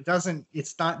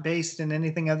 It's not based in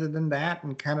anything other than that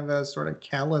and kind of a sort of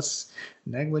callous,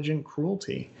 negligent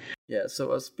cruelty. Yeah.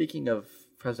 So speaking of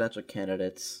presidential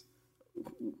candidates,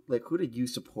 like who did you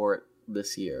support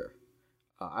this year?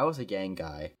 I was a Yang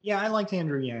guy. Yeah, I liked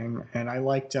Andrew Yang, and I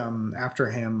liked,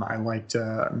 after him, I liked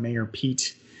Mayor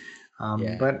Pete.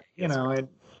 Yeah. But, That's right.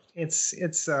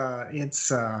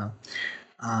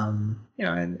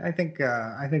 and I think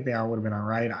they all would have been all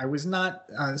right. I was not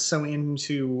so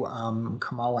into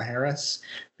Kamala Harris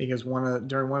because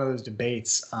during one of those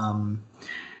debates,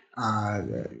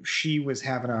 she was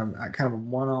having a kind of a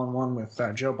one-on-one with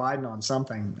Joe Biden on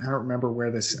something. I don't remember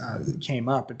where this came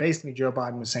up, but basically Joe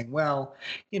Biden was saying, "Well,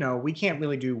 we can't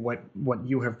really do what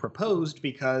you have proposed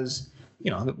because."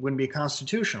 It wouldn't be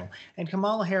constitutional. And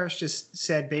Kamala Harris just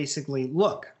said basically,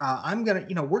 look, we're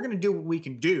going to do what we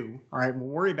can do. All right. We'll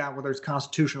worry about whether it's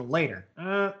constitutional later.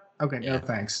 Okay. No, Yeah.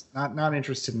 thanks. Not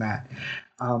interested in that.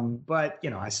 But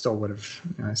I still would have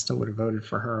voted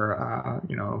for her,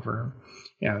 over,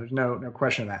 there's no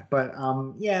question of that. But,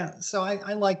 so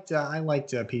I liked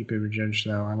Pete Buttigieg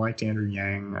though. I liked Andrew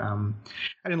Yang. I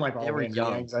didn't like all They of were Andrew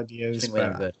young. Yang's I ideas, think made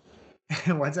them but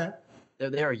good. what's that?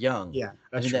 They are young. Yeah, I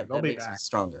that's think true. that They'll be makes them back.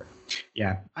 stronger.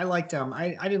 Yeah, I liked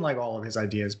I didn't like all of his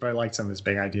ideas, but I liked some of his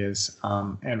big ideas.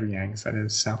 Andrew Yang's, that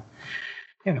is. So,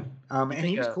 and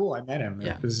he was cool. I met him.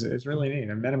 Yeah. It's really neat.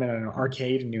 I met him at an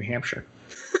arcade in New Hampshire.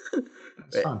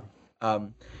 It's fun.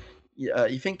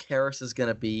 You think Harris is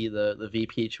gonna be the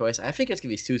VP choice? I think it's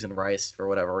gonna be Susan Rice for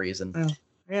whatever reason.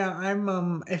 Yeah,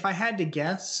 I'm. If I had to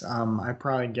guess, I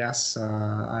probably guess.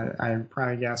 I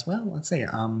probably guess. Well, let's see.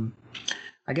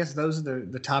 I guess those are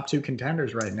the top two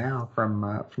contenders right now from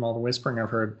all the whispering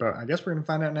I've heard. But I guess we're gonna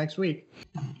find out next week.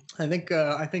 I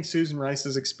think Susan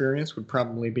Rice's experience would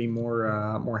probably be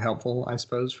more helpful, I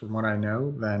suppose, from what I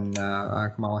know, than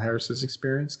Kamala Harris's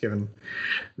experience, given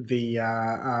the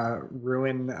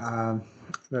ruin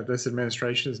that this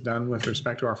administration has done with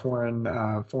respect to our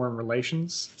foreign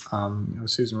relations.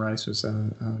 Susan Rice was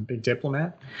a big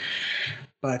diplomat.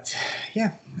 But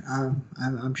yeah,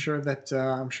 I'm sure that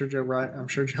Joe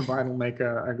Biden will make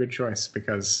a good choice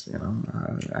because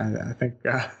I think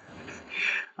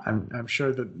I'm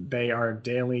sure that they are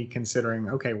daily considering,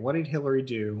 okay, what did Hillary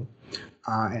do,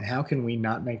 and how can we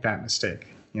not make that mistake?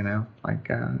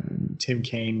 Tim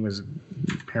Kaine was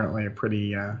apparently a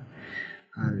pretty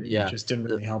just didn't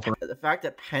really help her. The fact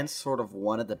that Pence sort of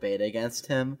won a debate against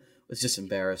him was just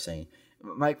embarrassing.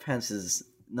 Mike Pence is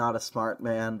not a smart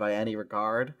man by any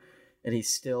regard, and he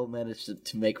still managed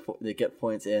to get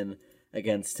points in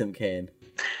against Tim Kaine.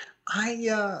 I'm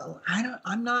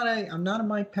not a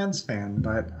Mike Pence fan,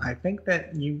 but I think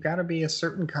that you've got to be a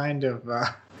certain kind of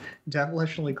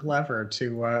devilishly clever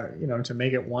to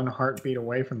make it one heartbeat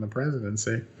away from the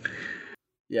presidency.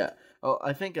 Yeah. Oh,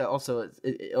 I think also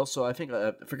I think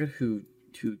I forget who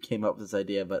came up with this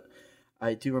idea, but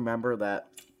I do remember that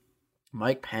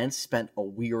Mike Pence spent a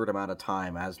weird amount of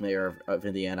time as mayor of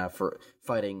Indiana for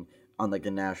fighting on like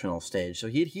the national stage. So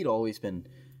he'd always been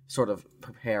sort of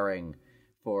preparing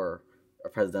for a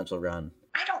presidential run.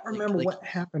 I don't remember what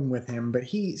happened with him, but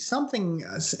something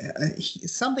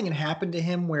had happened to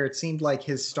him where it seemed like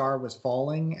his star was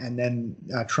falling, and then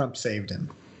Trump saved him.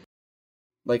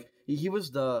 Like he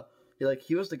was the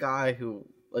guy who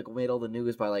like made all the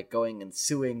news by like going and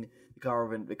suing the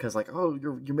government because like, oh,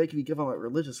 you're making me give up my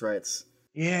religious rights.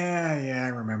 Yeah, I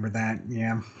remember that.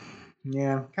 Yeah,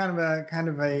 kind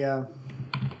of a.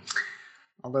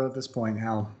 Although at this point,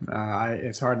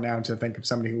 it's hard now to think of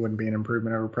somebody who wouldn't be an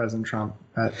improvement over President Trump.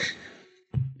 But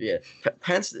yeah,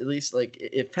 Pence, at least, like,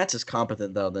 if Pence is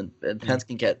competent though, then Pence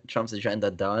can get Trump's agenda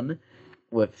done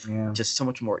with just so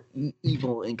much more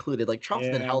evil included. Like Trump's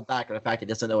been held back by the fact he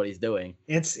doesn't know what he's doing.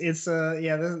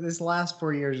 This last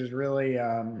 4 years is really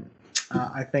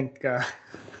I think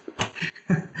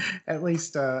at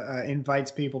least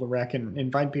invite people to reckon.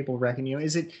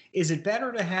 Is it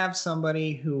better to have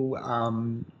somebody who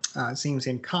seems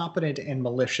incompetent and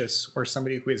malicious, or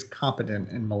somebody who is competent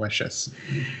and malicious?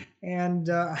 And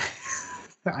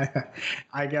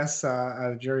I guess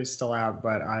jury's still out,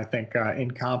 but I think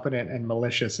incompetent and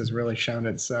malicious has really shown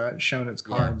its Yeah,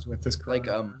 cards with this like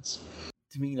coronavirus.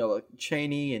 to me, like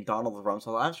Cheney and Donald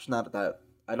Rumsfeld. I'm just not that.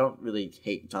 I don't really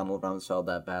hate Donald Rumsfeld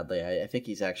that badly. I think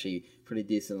he's actually pretty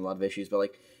decent in a lot of issues. But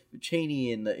like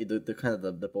Cheney and the kind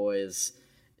of the boys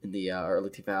in the early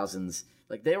 2000s,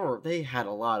 like they had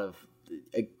a lot of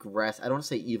aggressive. I don't want to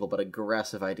say evil, but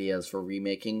aggressive ideas for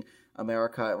remaking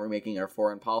America and remaking our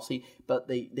foreign policy. But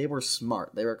they were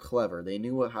smart. They were clever. They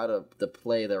knew how to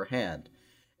play their hand.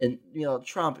 And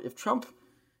Trump. If Trump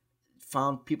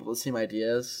found people the same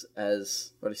ideas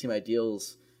as, or the same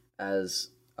ideals as,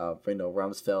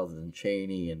 Rumsfeld and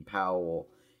Cheney and Powell,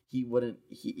 he wouldn't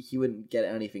get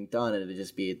anything done, and it'd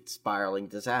just be a spiraling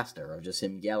disaster of just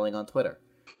him yelling on Twitter.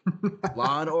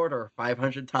 Law and Order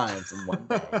 500 times in one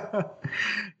day.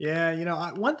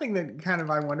 Yeah, one thing that kind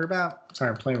of I wonder about. Sorry,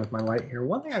 I'm playing with my light here.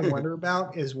 One thing I wonder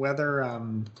about is whether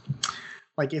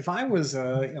like if I was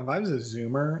a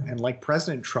Zoomer and like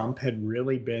President Trump had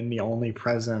really been the only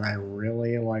president I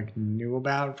really like knew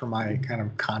about for my kind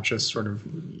of conscious sort of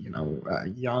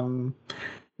young,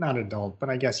 not adult, but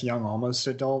I guess young almost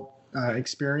adult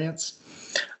experience,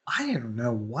 I don't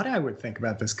know what I would think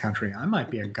about this country. I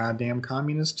might be a goddamn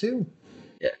communist too.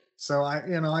 Yeah. So I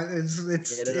mean,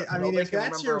 if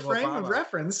that's your frame of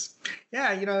reference,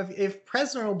 yeah, if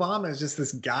President Obama is just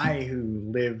this guy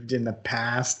who lived in the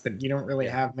past that you don't really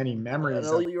have many memories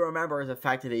all of. you remember is the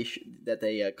fact that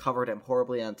they covered him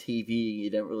horribly on TV. You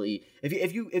didn't really,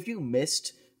 if you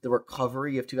missed the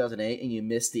recovery of 2008 and you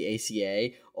missed the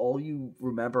ACA, all you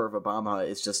remember of Obama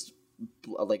is just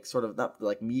like sort of not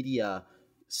like media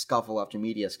scuffle after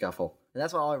media scuffle, and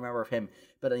that's all I remember of him.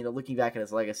 But looking back at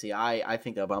his legacy, I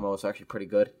think that Obama was actually pretty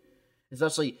good,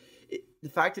 especially the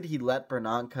fact that he let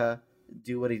Bernanke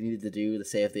do what he needed to do to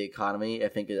save the economy. I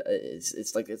think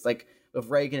it's like with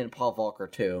Reagan and Paul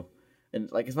Volcker too, and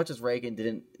like as much as Reagan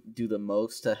didn't do the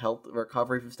most to help the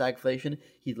recovery from stagflation,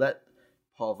 he let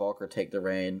Paul Volcker take the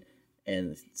reign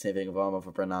and saving Obama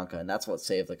for Bernanke, and that's what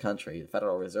saved the country. The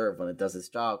Federal Reserve, when it does its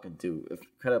job, can do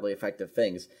incredibly effective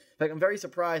things. In fact, I'm very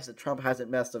surprised that Trump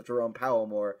hasn't messed with Jerome Powell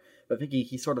more, but I think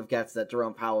he sort of gets that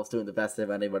Jerome Powell is doing the best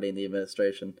of anybody in the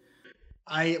administration.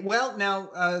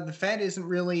 The Fed isn't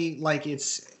really like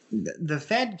the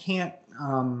Fed can't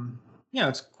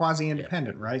it's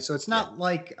quasi-independent, right? So it's not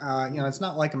like it's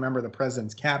not like a member of the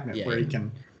president's cabinet where he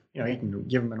can he can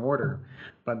give him an order.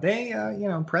 But they,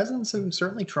 presidents have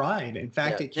certainly tried. In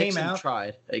fact, it came Nixon out.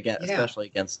 tried again, especially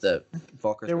against the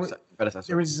Volcker's predecessor.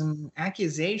 There was an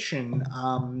accusation.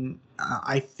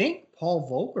 I think Paul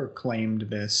Volcker claimed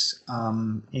this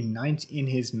in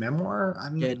his memoir.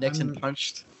 Nixon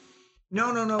punched.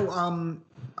 No.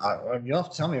 You'll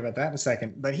have to tell me about that in a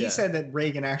second. But he said that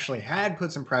Reagan actually had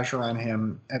put some pressure on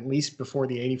him, at least before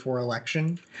the '84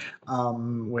 election,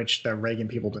 which the Reagan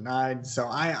people denied. So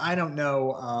I don't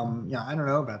know. I don't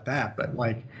know about that. But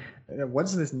like,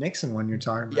 what's this Nixon one you're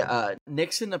talking about?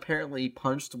 Nixon apparently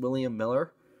punched William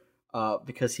Miller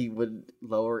because he would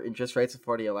lower interest rates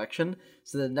before the election.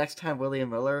 So the next time William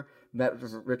Miller met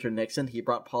with Richard Nixon, he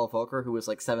brought Paul Volcker, who was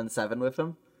like 7'7" with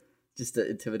him, just to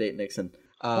intimidate Nixon.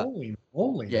 Holy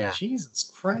moly! Yeah.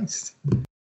 Jesus Christ!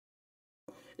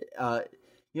 I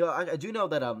do know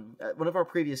that one of our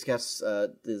previous guests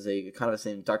is a economist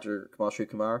named Dr. Kamal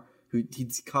Srikumar, who he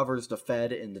covers the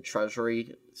Fed and the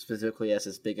Treasury specifically as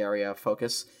his big area of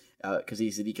focus because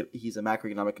he's a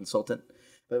macroeconomic consultant.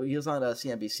 But he was on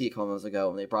CNBC a couple months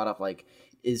ago, and they brought up like,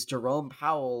 is Jerome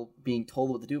Powell being told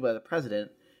what to do by the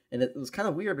president? And it was kind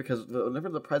of weird because whenever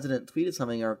the president tweeted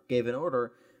something or gave an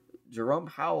order, Jerome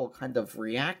Powell kind of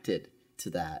reacted to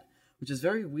that, which is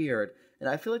very weird. And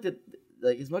I feel like that,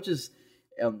 like as much as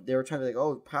they were trying to be like,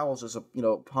 oh, Powell's just a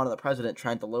pawn of the president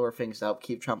trying to lower things to help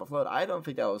keep Trump afloat. I don't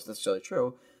think that was necessarily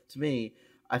true. To me,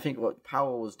 I think what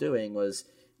Powell was doing was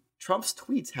Trump's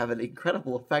tweets have an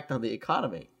incredible effect on the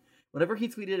economy. Whenever he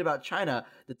tweeted about China,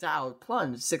 the Dow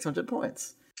plunged 600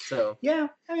 points. So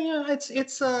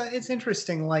it's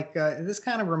interesting. Like this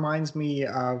kind of reminds me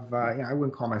of I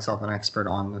wouldn't call myself an expert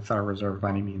on the Federal Reserve by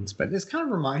any means, but this kind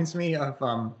of reminds me of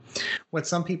what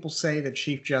some people say that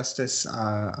Chief Justice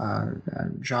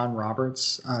John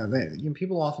Roberts.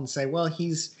 People often say, well,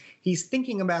 he's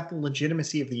thinking about the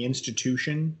legitimacy of the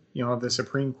institution, of the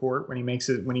Supreme Court when he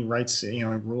writes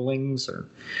rulings or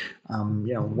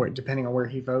depending on where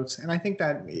he votes. And I think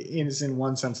that is in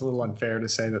one sense a little unfair to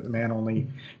say that the man only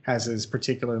has his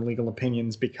particular legal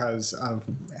opinions because of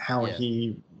how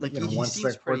he wants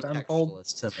the court to unfold.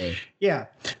 To me. Yeah,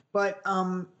 but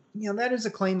that is a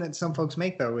claim that some folks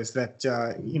make, though, is that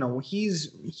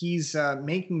he's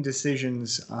making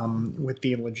decisions with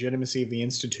the legitimacy of the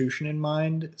institution in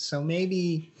mind. So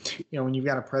maybe when you've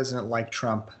got a president like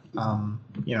Trump,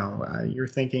 you're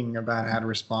thinking about how to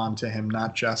respond to him,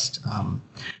 not just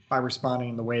by responding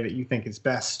in the way that you think is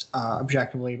best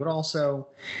objectively, but also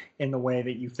in the way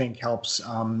that you think helps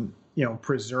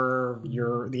preserve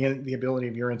the ability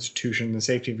of your institution, the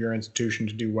safety of your institution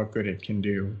to do what good it can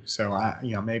do. So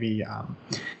maybe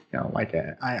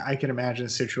I can imagine a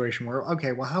situation where,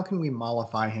 okay, well, how can we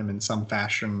mollify him in some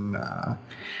fashion,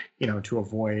 to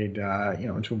avoid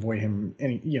him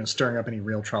stirring up any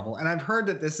real trouble. And I've heard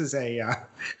that this is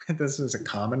a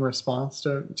common response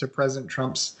to President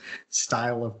Trump's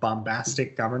style of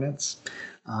bombastic governance.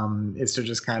 Is to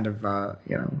just kind of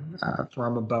throw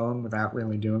him a bone without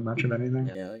really doing much of anything.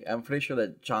 Yeah, I'm pretty sure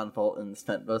that John Bolton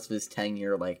spent most of his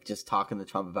tenure just talking to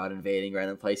Trump about invading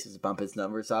random places to bump his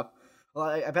numbers up. Well,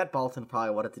 I bet Bolton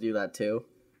probably wanted to do that too.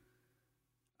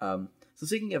 So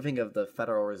speaking of the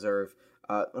Federal Reserve,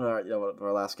 our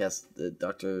last guest,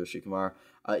 Dr. Srikumar,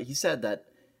 he said that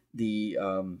the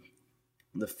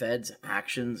Fed's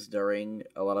actions during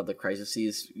a lot of the crises,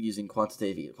 using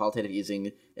qualitative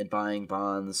easing and buying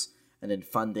bonds and then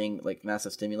funding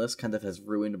massive stimulus, kind of has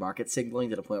ruined market signaling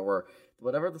to the point where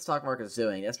whatever the stock market is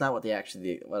doing, that's not what the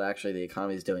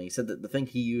economy is doing. He said that the thing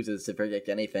he uses to predict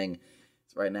anything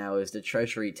right now is the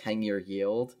Treasury 10-year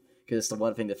yield, because it's the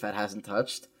one thing the Fed hasn't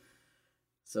touched.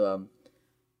 So,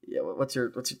 what's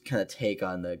your kind of take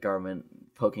on the government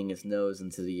poking its nose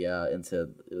into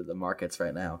the markets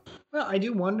right now? Well, I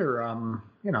do wonder. I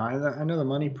know the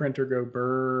money printer go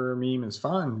burr meme is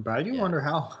fun, but I do wonder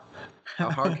how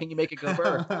hard can you make it go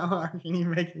burr? How hard can you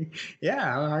make it? Yeah,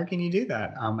 how hard can you do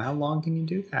that? How long can you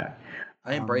do that?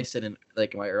 I embraced it in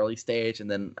my early stage, and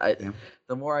then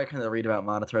the more I kind of read about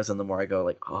monetarism, the more I go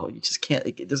you just can't.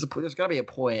 There's got to be a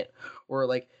point where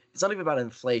it's not even about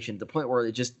inflation. The point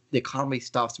where the economy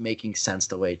stops making sense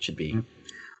the way it should be.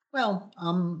 Well,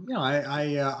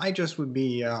 I just would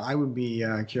be I would be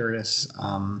curious.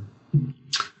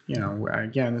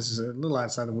 Again, this is a little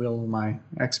outside the wheel of my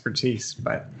expertise,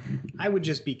 but I would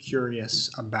just be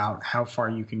curious about how far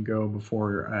you can go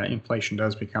before inflation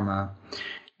does become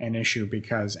an issue,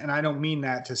 because, and I don't mean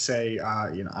that to say,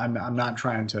 I'm not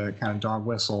trying to kind of dog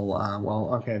whistle,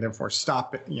 therefore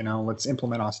stop it, let's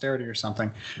implement austerity or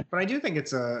something. But I do think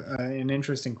it's an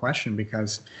interesting question,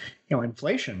 because,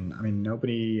 inflation, I mean,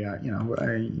 nobody,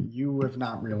 you have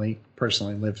not really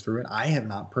personally lived through it. I have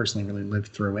not personally really lived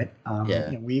through it.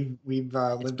 We've lived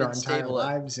our entire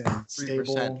lives in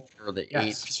stable. For the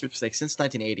since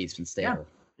 1980, it's been stable.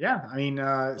 Yeah, I mean,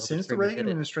 since the Reagan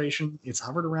administration, it's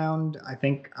hovered around, I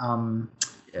think,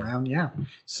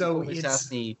 So it's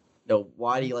asked me,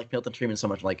 why do you like Milton Friedman so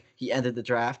much? He ended the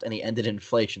draft and he ended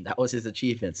inflation. That was his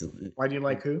achievements. Why do you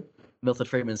like who? Milton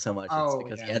Friedman so much. It's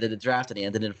because he ended the draft and he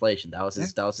ended inflation. That was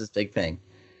his big thing.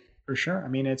 For sure. I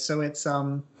mean, but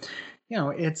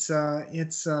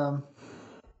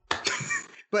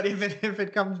if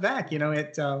it comes back,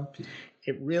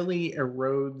 it really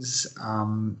erodes.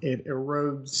 It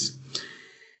erodes.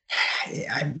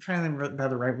 I'm trying to think about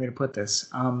the right way to put this.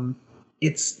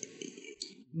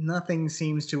 Nothing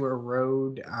seems to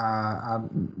erode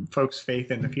folks'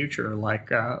 faith in the future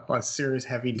like a serious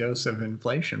heavy dose of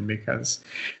inflation, because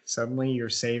suddenly your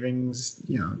savings,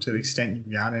 to the extent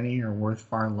you've got any, are worth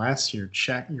far less. Your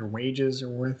wages are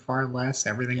worth far less.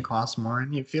 Everything costs more,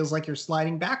 and it feels like you're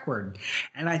sliding backward.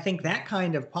 And I think that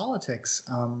kind of politics.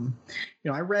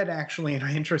 I read actually an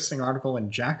interesting article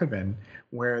in Jacobin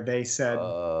where they said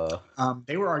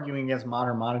they were arguing against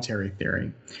modern monetary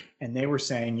theory. And they were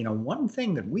saying, one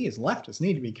thing that we as leftists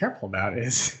need to be careful about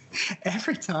is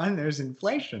every time there's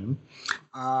inflation,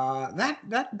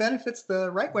 that benefits the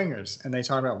right wingers. And they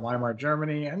talked about Weimar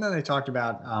Germany, and then they talked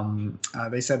about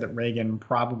they said that Reagan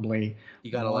probably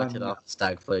got elected off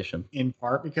stagflation in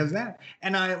part because of that.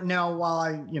 And while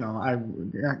I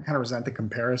kind of resent the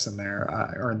comparison there,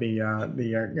 or the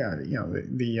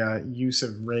use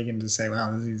of Reagan to say,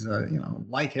 well, he's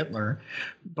like Hitler,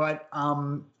 but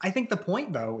I think the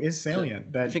point though is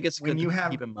salient. That I think it's good to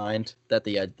keep in mind that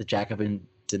the Jacobin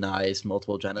denies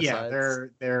multiple genocides. Yeah,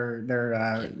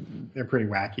 they're pretty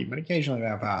wacky, but occasionally they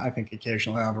have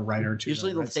a writer or two.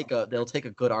 Usually they'll take a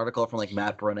good article from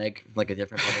Matt Bruenig, a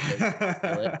different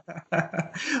publication.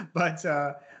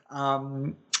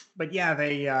 But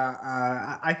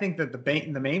yeah, I think that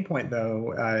the main point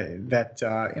though that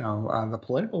the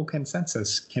political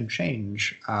consensus can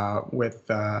change with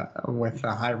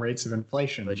high rates of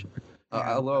inflation. And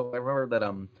Although I remember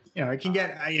that it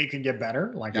can get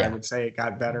better. Like I yeah, would say, it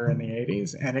got better in the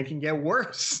 '80s, and it can get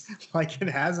worse, like it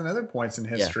has in other points in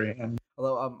yeah. history. And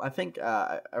Although I think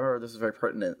I remember this is very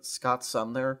pertinent. Scott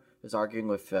Sumner was arguing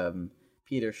with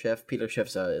Peter Schiff. Peter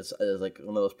Schiff's is like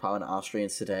one of those prominent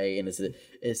Austrians today, and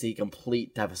is a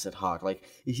complete deficit hawk. Like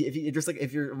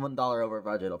if you're $1 over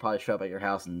budget, it'll probably show up at your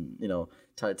house and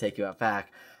try to take you out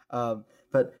back.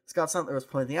 But Scott Sumner was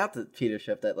pointing out to Peter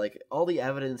Schiff that like all the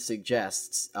evidence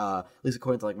suggests, at least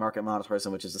according to like market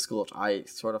monetarism, which is the school which I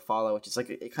sort of follow, which is like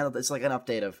it's like an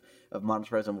update of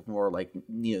monetarism with more like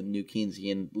new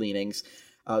Keynesian leanings.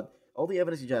 All the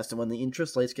evidence suggests that when the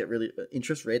interest rates get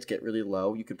really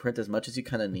low, you can print as much as you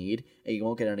kind of need, and you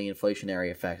won't get any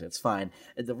inflationary effect. It's fine.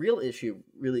 And the real issue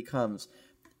really comes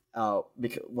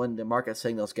because when the market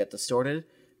signals get distorted.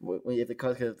 If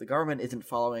the government isn't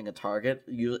following a target,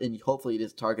 and hopefully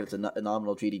this target is a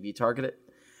nominal GDP target,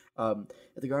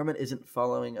 if the government isn't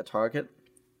following a target,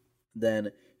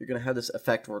 then you're going to have this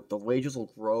effect where the wages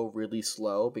will grow really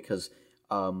slow because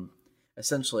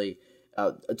essentially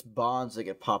it's bonds that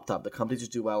get popped up. The companies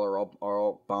that do well are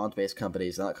all bond-based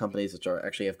companies, not companies which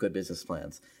actually have good business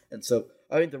plans. And so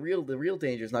I think the real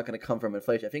danger is not going to come from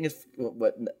inflation. I think it's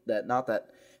not that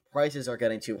prices are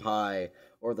getting too high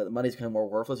or that the money's becoming more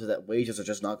worthless, or that wages are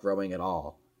just not growing at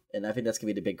all. And I think that's going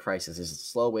to be the big crisis, is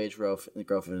slow wage growth and the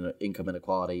growth of income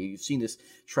inequality. You've seen this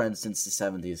trend since the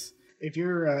 70s. if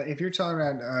you're talking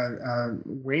about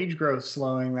wage growth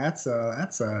slowing, that's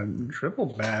a triple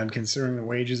bad, considering the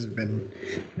wages have been,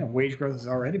 wage growth has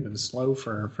already been slow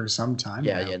for some time.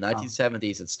 Yeah, now.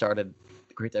 1970s it started.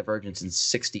 The Great Divergence in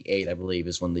 '68, I believe,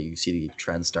 is when you see the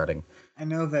trend starting. I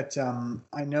know that that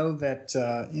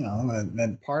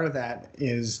part of that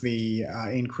is the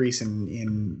increase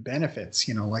in benefits.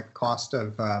 Like cost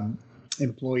of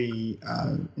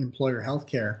employer health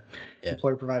care. Yeah.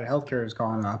 Employer provided health care has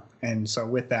gone up, and so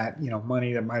with that,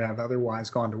 money that might have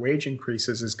otherwise gone to wage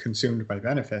increases is consumed by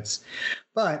benefits.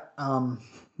 But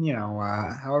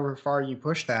however far you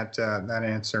push that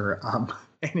answer,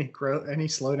 any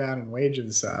slowdown in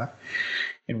wages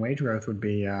in wage growth would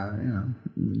be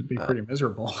pretty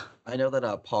miserable. I know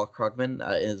that Paul Krugman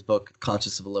in his book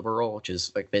Conscience of a Liberal, which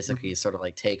is like basically sort of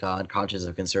like take on Conscience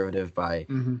of a Conservative by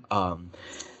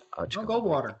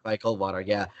Goldwater. By Goldwater,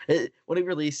 yeah. When he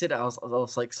released it, I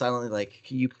was like silently like,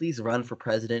 "Can you please run for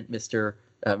president, Mr.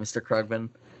 Krugman?"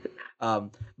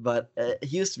 But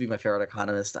he used to be my favorite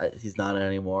economist. He's not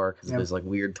anymore because of his like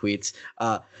weird tweets.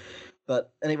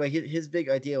 But anyway, his big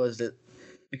idea was that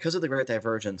because of the Great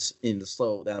Divergence in the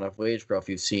slowdown of wage growth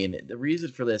you've seen, the reason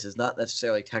for this is not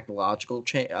necessarily technological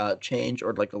change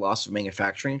or like the loss of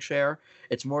manufacturing share.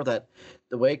 It's more that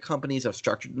the way companies have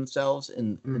structured themselves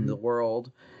in the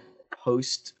world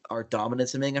post our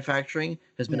dominance in manufacturing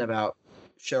has been about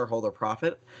shareholder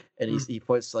profit. And he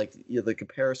points like the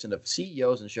comparison of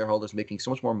CEOs and shareholders making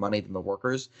so much more money than the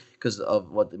workers because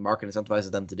of what the market incentivizes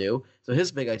them to do. So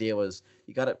his big idea was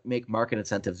you got to make market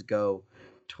incentives go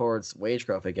towards wage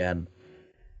growth again.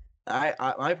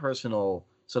 My personal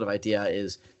sort of idea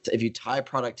is if you tie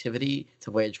productivity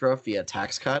to wage growth via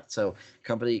tax cut, so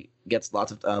company gets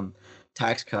lots of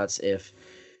tax cuts if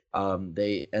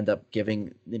they end up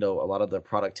giving a lot of the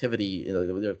productivity,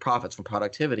 their profits from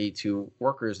productivity to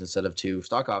workers instead of to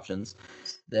stock options,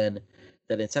 then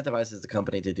that incentivizes the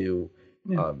company to do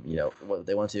what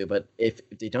they want to do. But if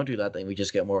they don't do that, then we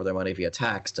just get more of their money via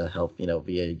tax to help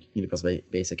via universal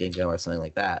basic income or something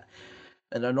like that.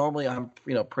 And normally I'm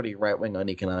pretty right wing on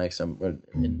economics and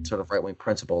in sort of right wing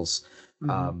principles,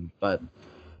 but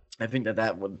I think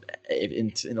that would,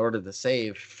 in order to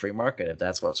save free market, if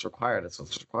that's what's required, it's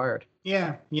what's required.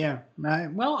 Yeah.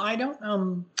 I don't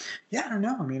know.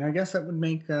 I mean, I guess that would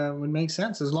make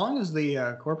sense as long as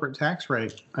the corporate tax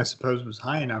rate, I suppose, was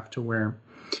high enough to where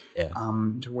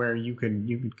you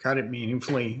could cut it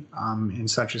meaningfully in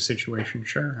such a situation.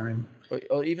 Sure. I mean,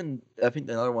 even I think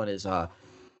another one is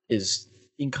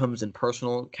incomes and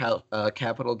personal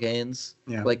capital gains.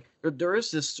 Yeah. Like there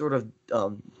is this sort of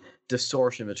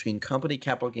distortion between company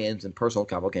capital gains and personal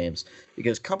capital gains,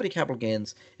 because company capital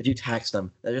gains, if you tax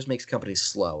them, that just makes companies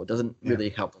slow. It doesn't really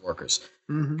help the workers.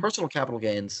 Personal capital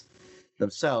gains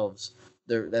themselves,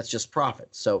 that's just profit.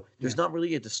 So there's not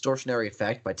really a distortionary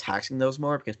effect by taxing those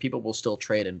more, because people will still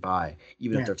trade and buy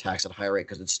even if they're taxed at a higher rate,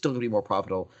 because it's still going to be more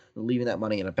profitable than leaving that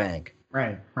money in a bank.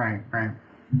 Right.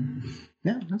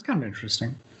 Yeah, that's kind of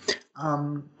interesting.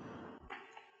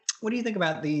 What do you think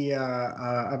about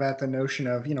the notion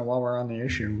of, while we're on the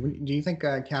issue, do you think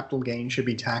capital gain should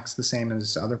be taxed the same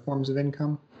as other forms of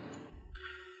income?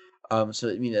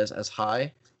 So I mean, as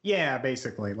high? Yeah,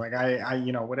 basically. Like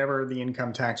whatever the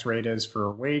income tax rate is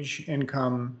for wage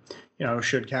income,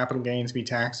 should capital gains be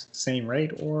taxed at the same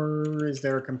rate, or is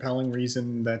there a compelling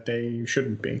reason that they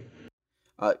shouldn't be?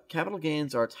 Capital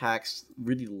gains are taxed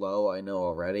really low, I know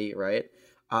already, right?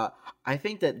 Uh, I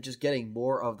think that just getting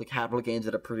more of the capital gains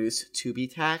that are produced to be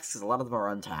taxed, because a lot of them are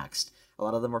untaxed. A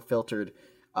lot of them are filtered.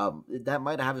 That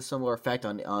might have a similar effect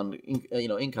on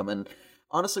income. And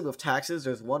honestly, with taxes,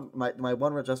 there's my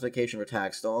one justification for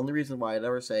tax. The only reason why I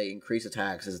never say increase a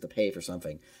tax is to pay for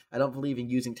something. I don't believe in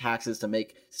using taxes to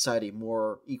make society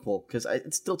more equal, because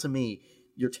it's still, to me,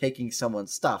 you're taking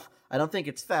someone's stuff. I don't think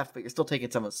it's theft, but you're still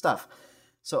taking someone's stuff.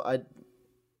 So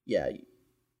yeah.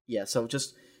 So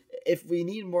just if we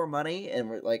need more money, and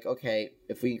we're like, okay,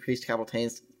 if we increase capital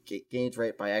gains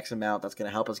rate by X amount, that's going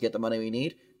to help us get the money we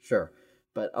need. Sure,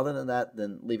 but other than that,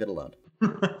 then leave it alone.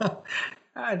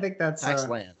 I think that's tax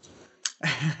land.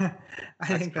 I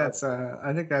think that's the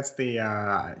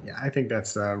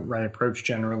right approach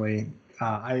generally.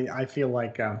 I feel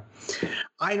like I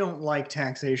don't like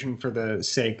taxation for the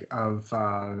sake of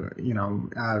I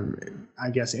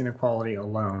guess inequality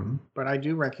alone, but I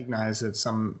do recognize that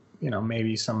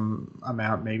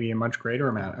maybe a much greater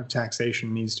amount of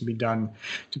taxation needs to be done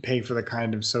to pay for the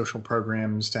kind of social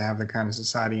programs, to have the kind of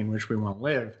society in which we want to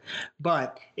live.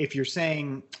 But if you're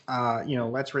saying,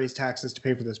 let's raise taxes to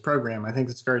pay for this program, I think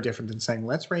that's very different than saying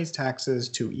let's raise taxes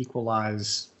to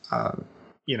equalize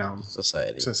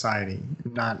society.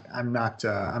 I'm not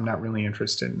really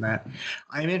interested in that.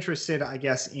 I'm interested, I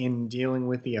guess, in dealing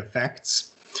with the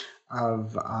effects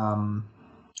of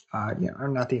or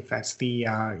not the effects.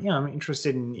 I'm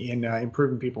interested in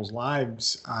improving people's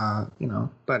lives,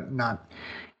 but not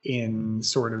in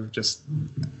sort of just,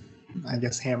 I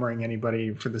guess, hammering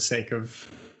anybody for the sake of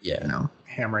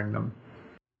hammering them.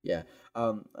 Yeah.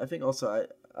 I think also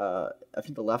I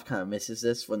think the left kind of misses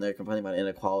this when they're complaining about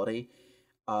inequality.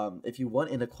 If you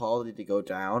want inequality to go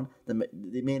down,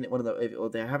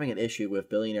 if they're having an issue with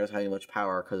billionaires having much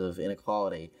power because of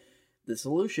inequality. The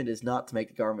solution is not to make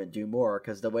the government do more,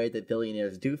 because the way that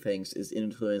billionaires do things is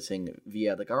influencing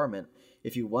via the government.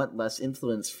 If you want less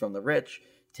influence from the rich,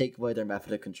 take away their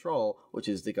method of control, which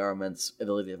is the government's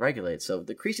ability to regulate. So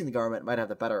decreasing the government might have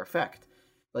the better effect.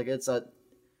 Like I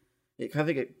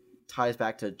think it ties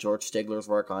back to George Stigler's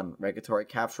work on regulatory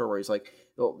capture, where he's like,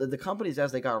 well, the companies,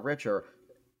 as they got richer,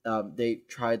 they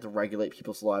tried to regulate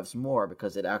people's lives more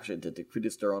because it actually did to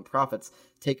reduce their own profits,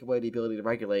 take away the ability to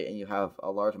regulate, and you have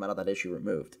a large amount of that issue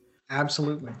removed.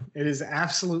 Absolutely, it is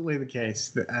absolutely the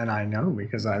case, and I know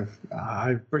because I've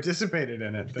participated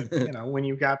in it. That when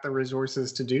you've got the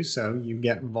resources to do so, you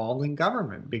get involved in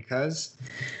government because,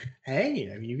 hey,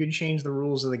 if you can change the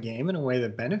rules of the game in a way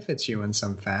that benefits you in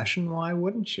some fashion, why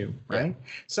wouldn't you, right?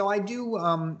 Yeah. So I do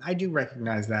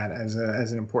recognize that as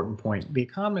an important point. The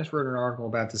Economist wrote an article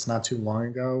about this not too long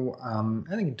ago,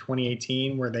 I think in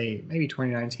 2018, maybe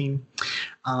 2019,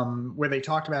 where they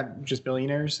talked about just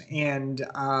billionaires, and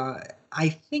I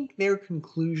think their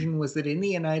conclusion was that in the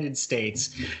United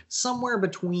States, somewhere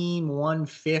between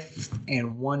 1/5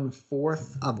 and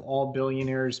 1/4 of all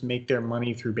billionaires make their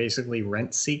money through basically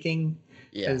rent seeking.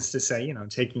 Yeah. As to say,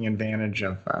 taking advantage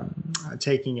of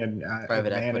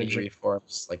private equity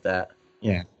reforms like that.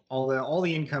 Yeah, all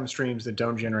the income streams that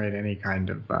don't generate any kind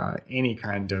of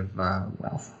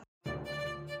wealth.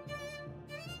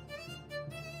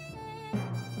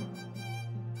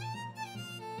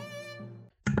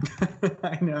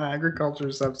 I know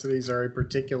agriculture subsidies are a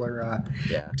particular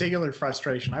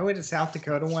frustration. I went to South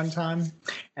Dakota one time,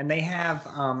 and they have,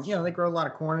 they grow a lot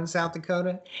of corn in South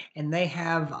Dakota, and they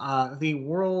have the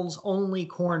world's only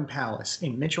corn palace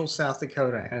in Mitchell, South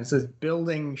Dakota. And it's this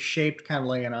building shaped kind of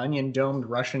like an onion-domed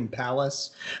Russian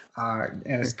palace, and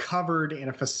it's covered in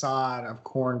a facade of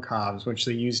corn cobs, which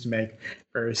they use to make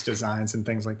various designs and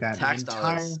things like that. Tax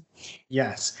dollars.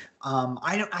 Yes.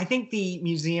 I think the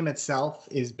museum itself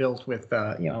is built with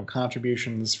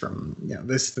contributions from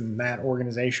this and that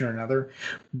organization or another,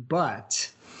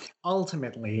 but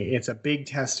ultimately it's a big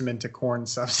testament to corn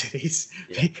subsidies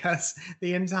because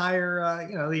the entire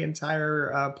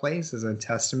place is a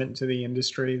testament to the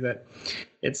industry that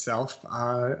itself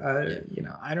I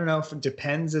don't know if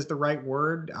depends is the right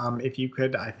word, if you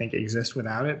could, I think, exist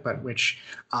without it, but which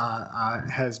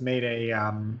has made a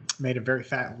very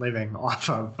fat living off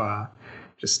of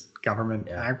just government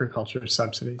agriculture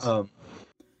subsidies.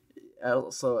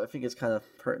 Also, I think it's kind of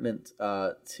pertinent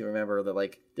to remember that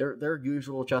like their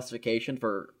usual justification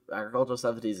for agricultural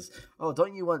subsidies is, oh,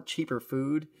 don't you want cheaper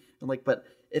food? And like, but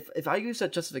if I use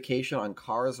that justification on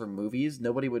cars or movies,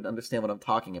 nobody would understand what I'm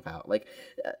talking about. Like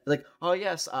oh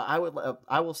yes, I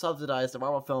will subsidize the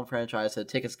Marvel film franchise so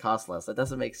tickets cost less. That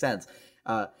doesn't make sense.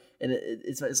 And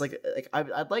it's like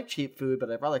I'd like cheap food, but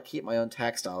I'd rather keep my own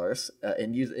tax dollars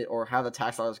and use it, or have the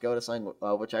tax dollars go to something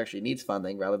which actually needs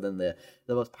funding, rather than the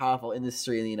most powerful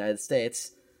industry in the United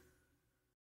States.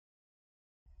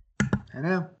 I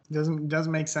know,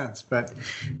 doesn't make sense, but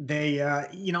they,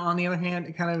 on the other hand,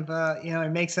 it kind of,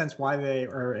 it makes sense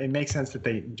it makes sense that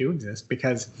they do exist,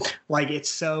 because, like, it's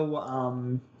such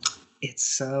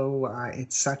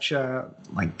a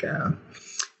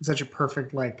such a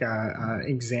perfect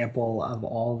example of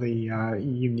all the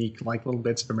unique little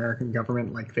bits of American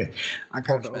government, like the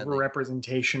kind of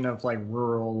overrepresentation of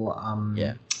rural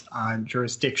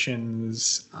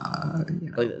jurisdictions.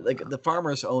 Like the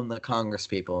farmers own the Congress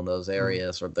people in those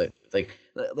areas, or like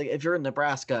if you're in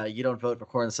Nebraska, you don't vote for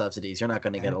corn subsidies, you're not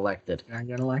going to get elected.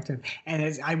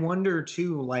 And I wonder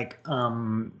too,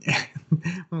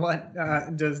 what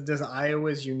does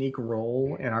Iowa's unique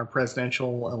role in our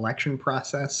presidential election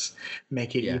process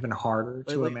make it even harder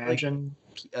to imagine?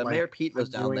 Mayor Pete was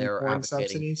down there advocating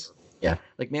subsidies. Yeah,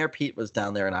 Mayor Pete was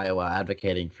down there in Iowa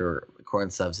advocating for corn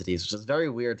subsidies, which is very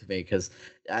weird to me, because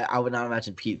I would not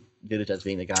imagine Pete Buttigieg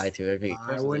being the guy to advocate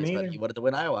corn subsidies, but he wanted to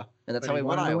win Iowa, and that's how he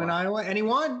won Iowa. And he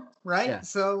won, right? Yeah.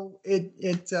 So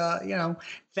thank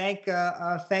thank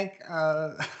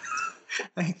the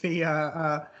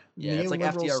it's like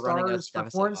FDR running us for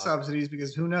corn subsidies,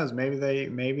 because who knows,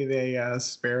 maybe they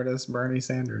spared us Bernie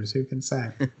Sanders. Who can say?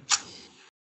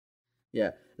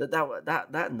 Yeah,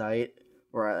 that night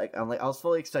where I was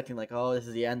fully expecting this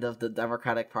is the end of the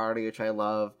Democratic Party, which I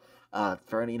love.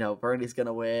 Bernie's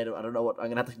gonna win. I don't know what I'm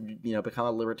gonna have to become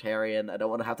a libertarian. I don't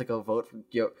want to have to go vote for I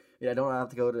don't want to have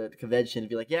to go to a convention and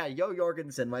be like, yeah,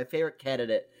 Jorgensen, my favorite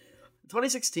candidate.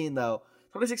 2016 though.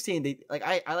 2016,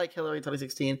 I like Hillary in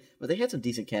 2016, but they had some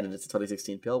decent candidates in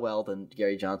 2016. Bill Weld and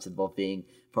Gary Johnson both being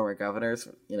former governors,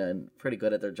 and pretty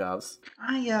good at their jobs.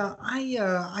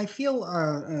 I feel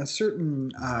a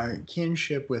certain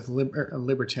kinship with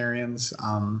libertarians,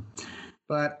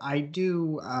 but I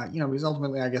do, because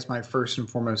ultimately, I guess my first and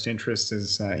foremost interest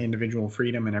is individual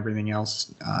freedom, and everything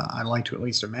else I like to at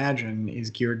least imagine is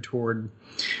geared toward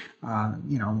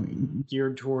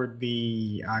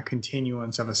the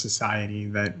continuance of a society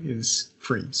that is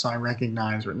free. So I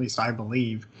recognize, or at least I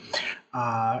believe,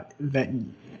 that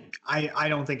I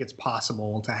don't think it's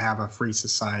possible to have a free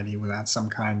society without some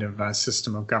kind of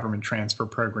system of government transfer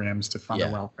programs to fund a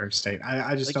welfare state.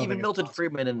 I just don't think even Milton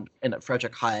Friedman and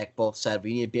Frederick Hayek both said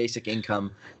we need basic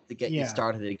income to get you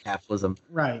started in capitalism.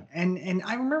 Right. And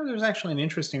I remember there was actually an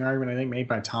interesting argument, I think, made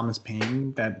by Thomas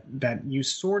Paine that you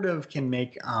sort of can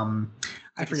make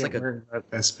I forget where I wrote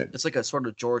this, but it's like a sort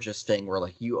of Georgist thing where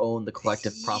you own the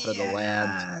collective profit of the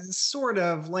land. Sort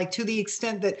of, to the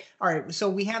extent that, all right, so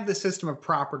we have the system of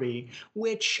property,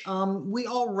 which we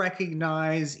all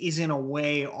recognize is in a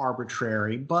way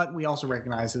arbitrary, but we also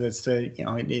recognize that it's the,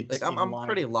 it's I'm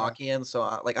pretty Lockean, so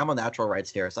I'm a natural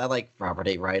rights theorist. I like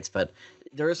property rights, but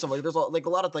there is some there's a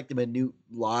lot of the minute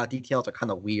law details are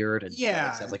kind of weird and who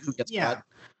gets what.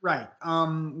 Right.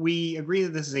 We agree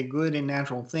that this is a good and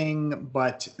natural thing,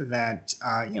 but that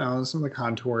some of the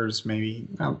contours maybe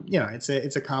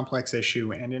it's a complex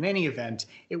issue, and in any event,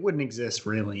 it wouldn't exist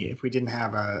really if we didn't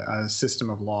have a system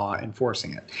of law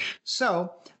enforcing it.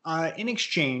 So, in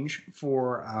exchange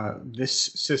for this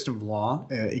system of law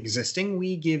existing,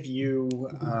 we give you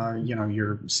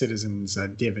your citizens a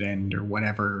dividend or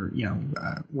whatever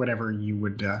whatever you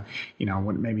would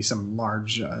maybe some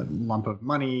large lump of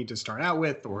money to start out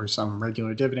with, or some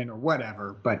regular dividend or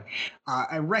whatever, but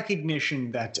a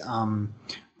recognition that of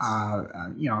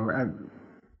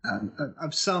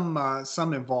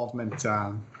some involvement,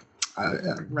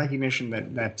 recognition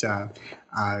that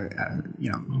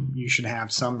you should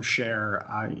have some share.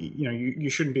 You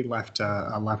shouldn't be left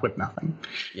with nothing.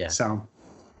 Yeah. So.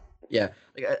 Yeah,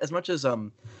 as much as if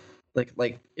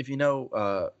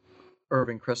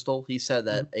Irving Kristol, he said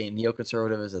that a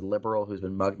neoconservative is a liberal who's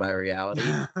been mugged by reality.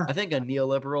 I think a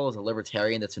neoliberal is a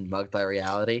libertarian that's been mugged by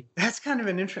reality. That's kind of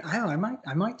an interesting. I don't know.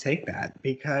 I might take that,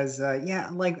 because a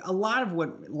lot of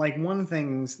what one of the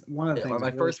things.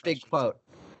 My first big quote: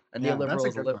 a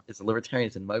neoliberal is a libertarian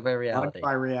that's been mugged by reality. Mugged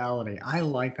by reality. I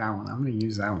like that one. I'm going to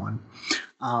use that one.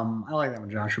 I like that one,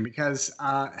 Joshua, because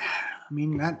I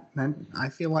mean that I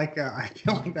feel like I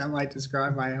feel like that might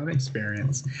describe my own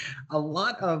experience. A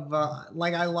lot of I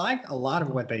like a lot of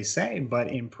what they say, but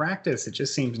in practice it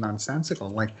just seems nonsensical.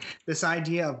 Like this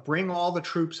idea of bring all the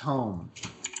troops home. Yeah.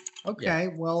 Okay,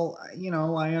 well,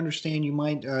 I understand you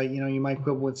might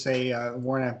quibble with, say,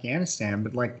 war in Afghanistan,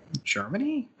 but like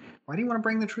Germany, why do you want to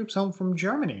bring the troops home from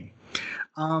Germany?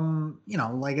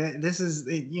 This is,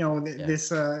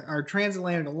 Yeah. our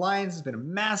transatlantic alliance has been a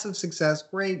massive success,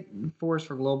 great force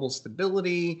for global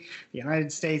stability. The United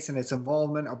States and its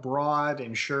involvement abroad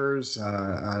ensures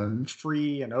a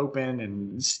free and open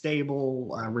and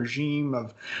stable regime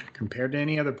of, compared to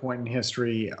any other point in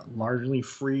history, largely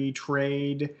free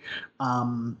trade.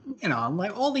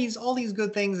 Like all these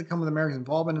good things that come with America's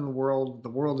involvement in the world. The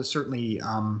world is certainly,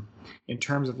 in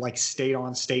terms of like state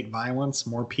on state violence,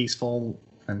 more peaceful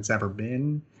than it's ever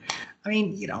been. I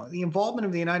mean, the involvement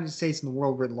of the United States in the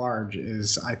world writ large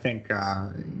is, I think,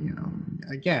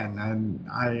 again, and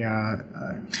I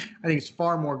think it's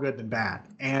far more good than bad.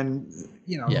 And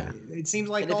Yeah. it seems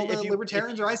like And all the if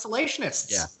libertarians are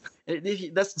isolationists. yeah,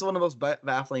 that's one of the most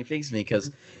baffling things to me,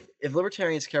 because if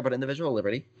libertarians care about individual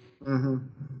liberty, Mm-hmm.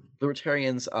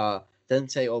 libertarians then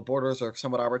say, "Oh, borders are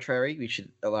somewhat arbitrary. We should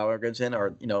allow immigrants in,"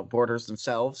 or borders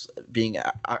themselves being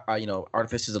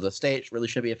artifices of the state really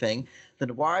should be a thing.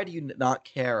 Then why do you not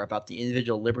care about the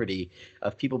individual liberty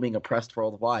of people being oppressed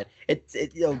worldwide?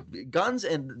 Guns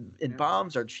and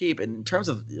bombs are cheap, and in terms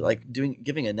of like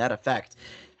giving a net effect,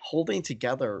 holding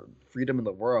together freedom in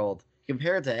the world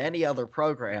compared to any other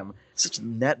program, such a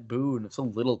net boon of so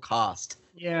little cost.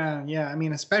 Yeah. I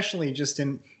mean, especially just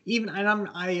in even, and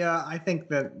I think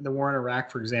that the war in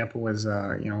Iraq, for example, was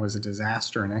was a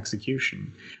disaster in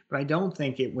execution. But I don't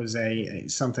think it was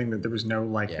something that there was no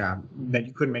that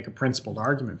you couldn't make a principled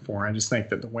argument for. I just think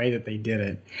that the way that they did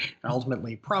it, and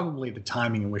ultimately probably the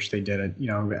timing in which they did it,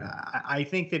 I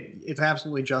think that it's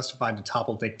absolutely justified to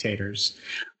topple dictators.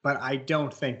 But I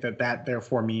don't think that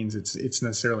therefore means it's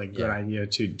necessarily a good idea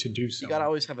to do so. You gotta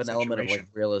always have an element of like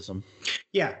realism.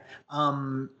 Yeah.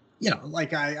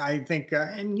 I think,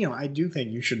 and I do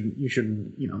think you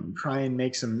should try and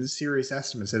make some serious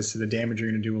estimates as to the damage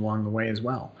you're going to do along the way as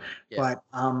well. Yeah.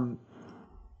 But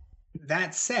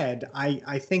that said,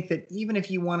 I think that even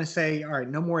if you want to say, all right,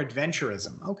 no more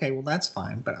adventurism, okay, well that's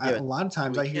fine. But a lot of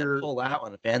times I hear pull out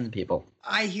and abandon people.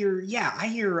 I hear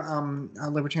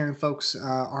libertarian folks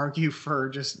argue for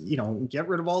just get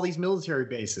rid of all these military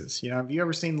bases. Have you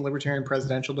ever seen the Libertarian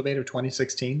presidential debate of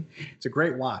 2016? It's a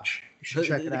great watch. You should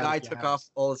check it out. The guy took off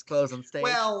all his clothes on stage.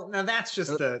 Well, now that's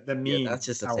just the meme. Yeah, that's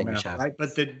just a thing, right?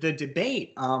 But the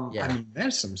debate, I mean,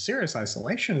 there's some serious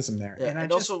isolationism there,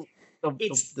 and also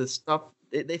the stuff.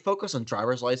 They focus on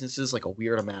driver's licenses like a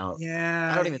weird amount.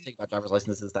 Yeah, I don't even think about driver's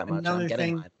licenses that much. Another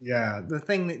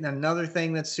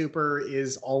thing that's super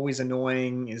is always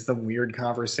annoying is the weird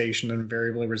conversation that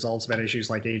invariably results about issues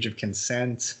like age of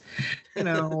consent.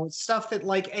 Stuff that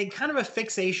like a kind of a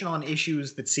fixation on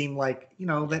issues that seem like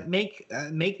that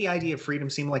make the idea of freedom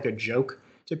seem like a joke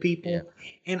to people,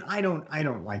 and I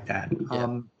don't like that.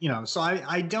 So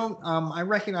I don't. I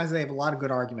recognize they have a lot of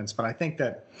good arguments, but I think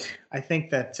that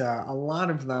a lot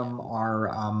of them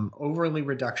are overly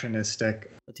reductionistic,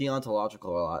 deontological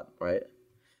a lot, right?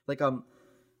 Like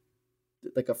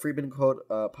a Friedman quote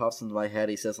pops into my head.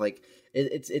 He says like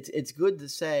it's good to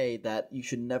say that you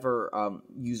should never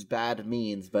use bad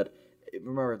means, but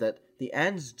remember that the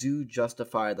ends do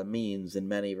justify the means in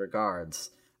many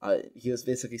regards. He was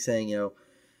basically saying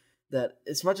that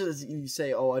as much as you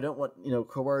say, "Oh, I don't want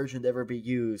coercion to ever be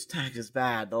used. Tax is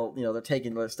bad. They're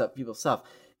taking their people's stuff."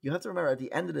 You have to remember, at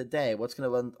the end of the day, what's going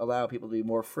to allow people to be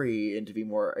more free and to be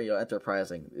more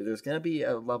enterprising. There's going to be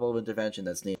a level of intervention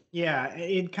that's needed. Yeah,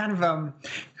 it kind of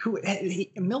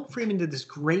Milton Friedman did this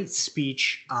great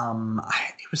speech.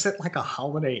 It was at like a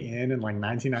Holiday Inn in like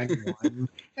 1991.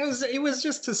 It was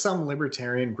just to some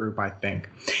libertarian group, I think,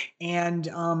 and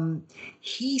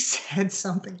he said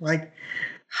something like,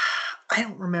 I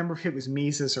don't remember if it was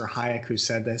Mises or Hayek who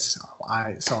said this.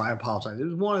 So I apologize. It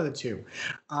was one of the two.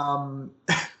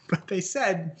 But they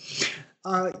said,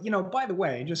 by the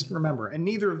way, just remember, and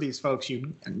neither of these folks,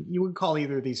 you would call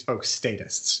either of these folks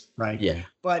statists, right? Yeah.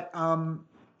 But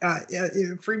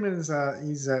Friedman is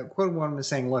he's quoted one as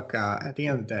saying, "Look, at the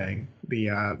end of the day,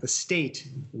 the state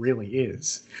really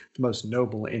is the most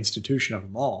noble institution of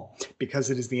them all because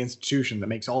it is the institution that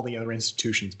makes all the other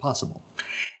institutions possible."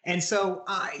 And so,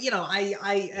 he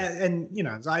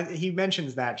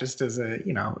mentions that just as a,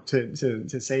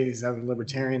 to say these other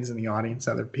libertarians in the audience,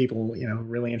 other people,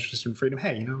 really interested in freedom,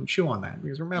 hey, chew on that,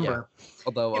 because remember,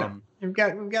 although we've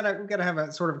got to have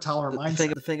a sort of tolerant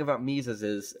mindset. The thing about Mises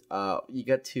is, you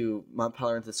get to Mont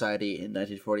Pelerin Society in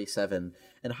 1947,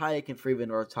 and Hayek and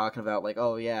Friedman were talking about like,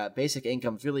 oh yeah, basic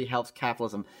income really helps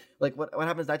capitalism. Like what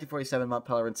happens in 1947 Mont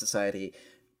Pelerin Society?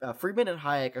 Friedman and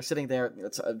Hayek are sitting there,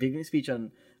 giving a speech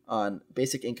on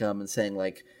basic income and saying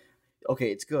like,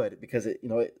 okay, it's good because it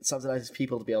subsidizes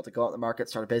people to be able to go out in the market,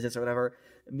 start a business or whatever.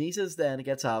 Mises then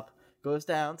gets up, goes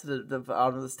down to the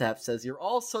bottom of the steps, says, "You're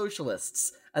all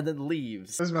socialists," and then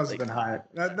leaves. This must have been Hayek.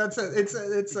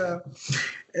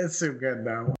 It's so good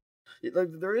though.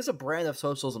 There is a brand of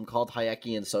socialism called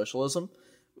Hayekian socialism,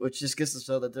 which just gets to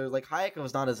show that there's like Hayek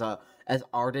was not as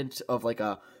ardent of like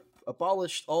a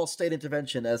abolished all state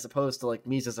intervention as opposed to like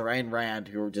Mises or Ayn Rand,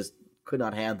 who just could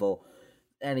not handle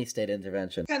any state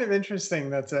intervention. Kind of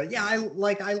interesting that I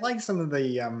like some of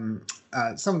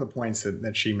the points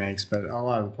that she makes, but a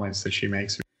lot of the points that she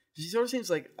makes, she sort of seems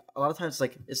like a lot of times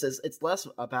like it's less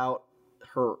about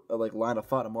her like line of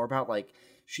thought and more about like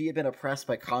she had been oppressed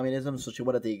by communism, so she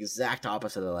wanted the exact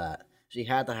opposite of that. She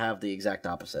had to have the exact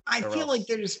opposite. I feel like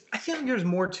there's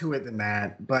more to it than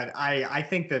that, but I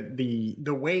think that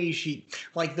the way she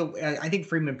I think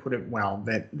Friedman put it well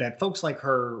that folks like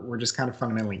her were just kind of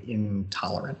fundamentally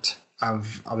intolerant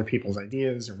of other people's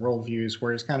ideas and worldviews,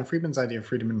 whereas kind of Friedman's idea of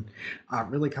freedom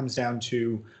really comes down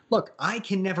to, look, I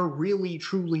can never really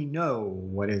truly know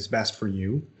what is best for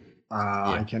you.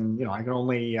 I can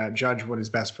only judge what is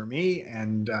best for me,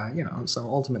 and so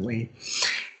ultimately,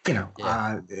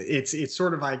 it's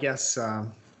sort of, I guess,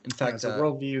 in fact, it's a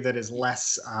worldview that is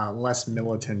less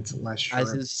militant, less sure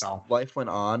as of his itself. life went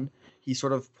on. He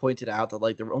sort of pointed out that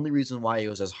like the only reason why he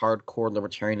was as hardcore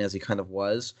libertarian as he kind of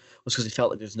was because he felt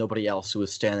like there's nobody else who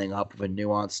was standing up with a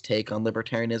nuanced take on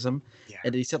libertarianism. Yeah.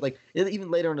 And he said like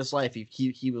even later in his life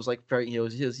he was like very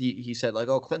he said like,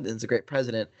 oh, Clinton's a great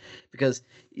president because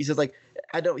he said like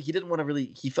he didn't want to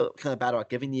really, he felt kind of bad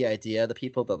about giving the idea to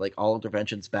people that like all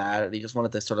intervention's bad, and he just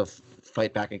wanted to sort of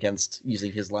fight back against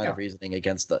using his line of reasoning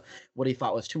against what he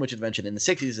thought was too much intervention in the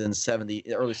 60s and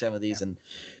early 70s and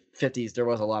 50s. There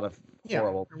was a lot of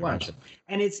horrible intervention.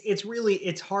 And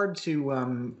it's hard to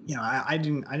I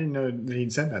didn't know that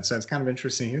he'd said that, so it's kind of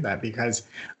interesting to hear that because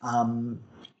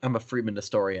I'm a Friedman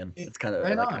historian. It's kind of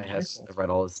I've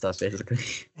read all his stuff basically.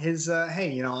 His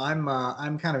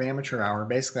I'm kind of amateur hour.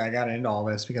 Basically, I got into all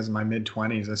this because in my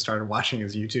mid-20s I started watching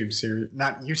his YouTube series,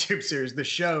 not YouTube series, the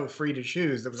show Free to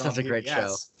Choose that was on PBS. Such a great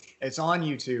show. It's on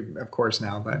YouTube, of course,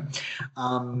 now, but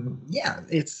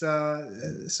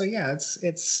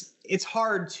it's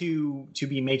hard to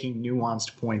be making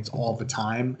nuanced points all the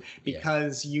time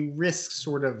because you risk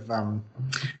sort of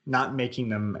not making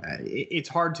them. It's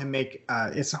hard to make.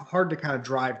 It's hard to kind of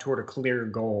drive toward a clear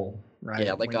goal, right?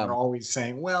 Yeah, like when you're always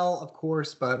saying, "Well, of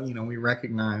course," but we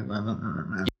recognize.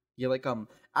 Yeah, like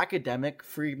academic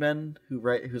Friedman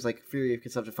who's like Theory of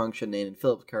Conceptual Function and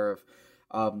Phillips Curve,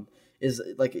 is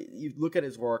like you look at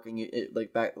his work and you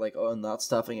like back like on that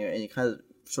stuff and you kind of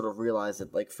sort of realize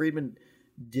that like Friedman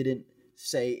didn't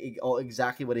say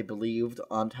exactly what he believed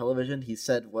on television. He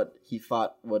said what he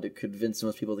thought would convince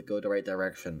most people to go the right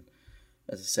direction,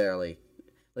 necessarily.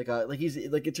 Like he's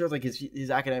like in terms of like his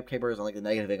academic papers on like the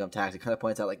negative income tax, he kind of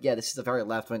points out like, yeah, this is a very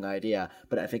left wing idea,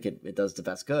 but I think it does the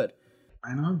best good.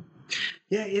 I know.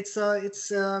 Yeah, I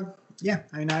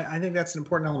think that's an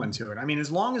important element to it. I mean,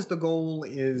 as long as the goal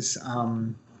is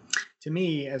to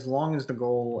me, as long as the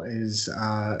goal is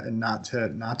not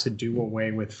to do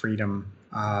away with freedom,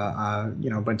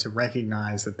 but to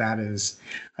recognize that is,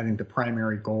 I think, the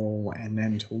primary goal, and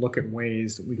then to look at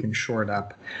ways that we can shore it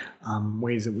up,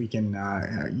 ways that we can,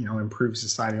 improve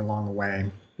society along the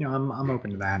way. I'm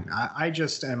open to that. I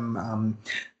just am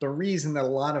the reason that a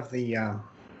lot of the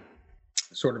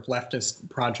sort of leftist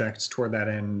projects toward that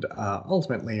end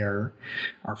ultimately are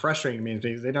frustrating me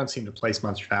because they don't seem to place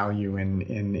much value in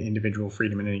individual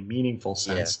freedom in any meaningful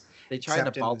sense. Yeah. They try to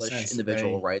abolish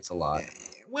individual rights a lot.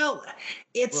 Well,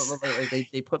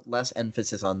 they put less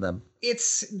emphasis on them.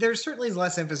 There's certainly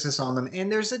less emphasis on them, and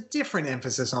there's a different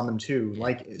emphasis on them too.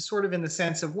 Like sort of in the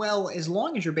sense of, well, as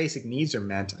long as your basic needs are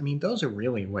met, I mean, those are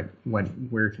really what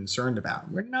we're concerned about.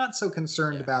 We're not so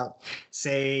concerned about,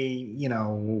 say,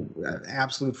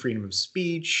 absolute freedom of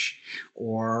speech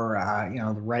or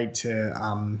the right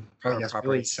to I guess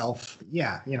really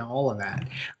all of that.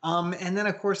 And then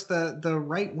of course the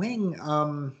right wing,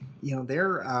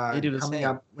 they're they do the coming same.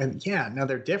 up with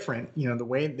they're different. The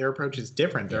way their approach is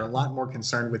different. They're a lot more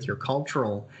concerned with your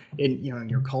cultural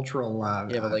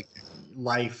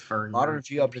life or modern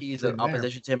GOP's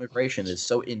opposition to immigration is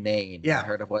so inane. I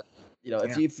heard of what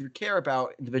if you care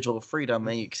about individual freedom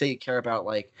and you say you care about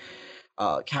like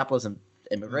capitalism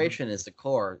immigration is the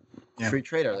core. Yeah, Free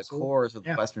trade are the absolutely. cores of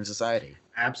Yeah. Western society.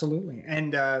 Absolutely.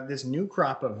 And this new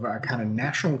crop of kind of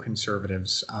national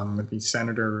conservatives with the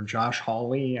Senator Josh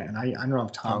Hawley, and I don't know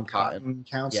if Tom Tom Cotton. Cotton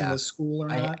counts in Yeah. this school or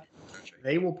I- not.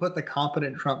 They will put the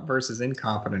competent Trump versus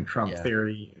incompetent Trump Yeah.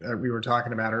 theory that we were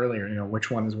talking about earlier. You know,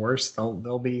 which one is worse? They'll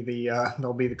be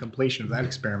the completion of that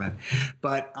experiment.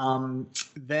 But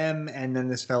them, and then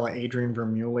this fella Adrian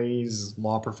Vermeules,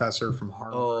 law professor from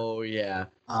Harvard. Oh yeah.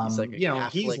 He's like a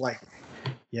he's Catholic like,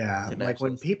 yeah, like when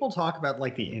connections. people talk about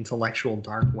like the intellectual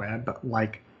dark web,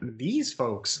 like these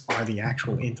folks are the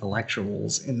actual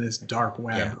intellectuals in this dark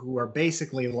web Yeah. who are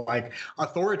basically like,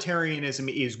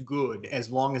 authoritarianism is good as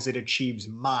long as it achieves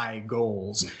my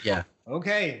goals. Yeah.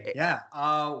 Okay, yeah.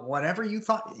 Whatever you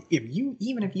thought,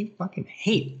 even if you fucking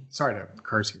hate, sorry to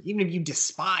curse here, even if you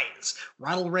despise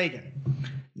Ronald Reagan,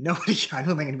 nobody, I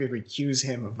don't think anybody would accuse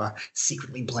him of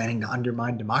secretly planning to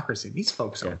undermine democracy. These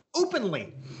folks are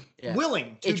openly Yeah.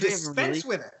 willing to Adrian dispense Vermeules-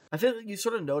 with it. I feel like you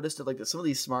sort of noticed that, like, some of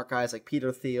these smart guys, like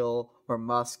Peter Thiel or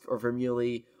Musk or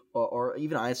Vermeulen or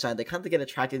even Einstein, they kind of get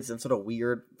attracted to some sort of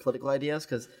weird political ideas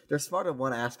because they're smart in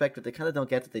one aspect, but they kind of don't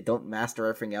get that they don't master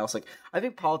everything else. Like, I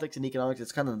think politics and economics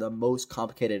is kind of the most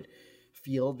complicated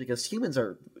field because humans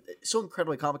are so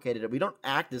incredibly complicated and we don't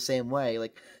act the same way.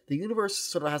 Like, the universe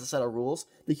sort of has a set of rules.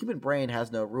 The human brain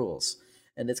has no rules,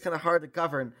 and it's kind of hard to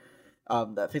govern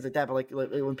things like that. But like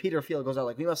when Peter Thiel goes out,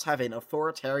 like, we must have an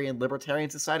authoritarian libertarian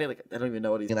society. Like, I don't even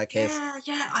know what he's in that case.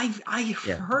 Yeah. I've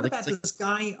heard like, about it's this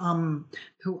guy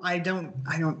who I don't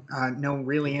know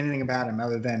really anything about him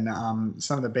other than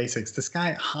some of the basics. This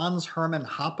guy Hans Hermann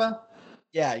Hoppe.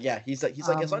 Yeah. He's like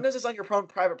as long as it's on your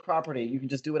private property, you can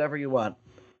just do whatever you want.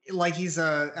 Like he's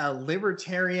a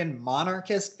libertarian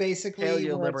monarchist, basically.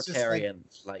 where it's just like-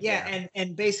 Paleo-libertarian.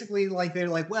 and basically like they're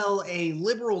like, well, a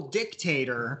liberal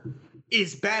dictator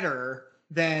is better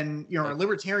than, you know, a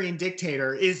libertarian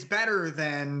dictator is better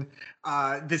than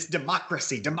this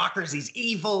democracy. Democracy's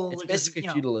evil. It's because, basically you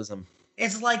know, feudalism.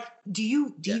 It's like, do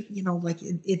you you know, like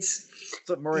it's That's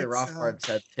what Murray it's, Rothbard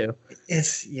said too.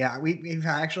 it's yeah, we've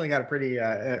actually got a pretty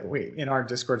in our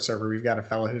Discord server we've got a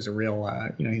fellow who's a real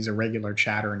you know, he's a regular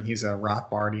chatter and he's a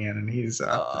Rothbardian and he's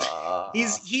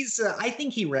I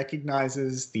think he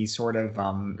recognizes the sort of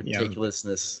you know,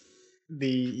 ridiculousness.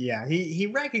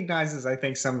 he recognizes, I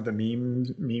think, some of the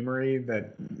memery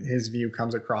that his view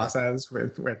comes across as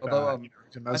with Although, you know,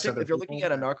 to I most think other if you're people. looking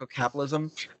at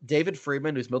anarcho-capitalism, David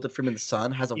Friedman, who's Milton Friedman's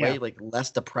son, has a way like less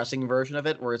depressing version of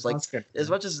it, where it's like That's good. as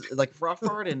much as like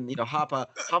Rothbard and, you know,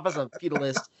 Hoppe's a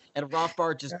feudalist, and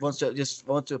Rothbard just wants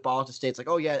to abolish the states. Like,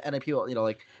 oh yeah, and people, you know,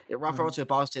 like Rothbard wants to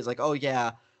abolish states. Like, oh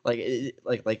yeah, like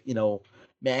you know,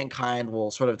 mankind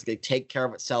will sort of take care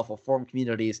of itself, will form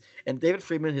communities. And David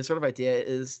Friedman, his sort of idea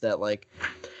is that like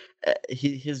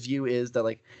his view is that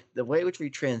like the way in which we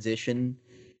transition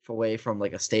away from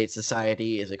like a state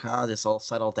society is it kind of just all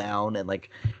settle down and like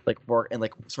work and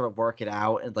like sort of work it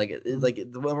out, and like like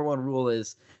the number one rule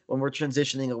is when we're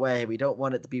transitioning away, we don't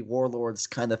want it to be warlords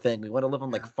kind of thing. We want to live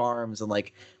on like farms and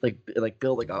like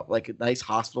build like nice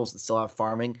hospitals and still have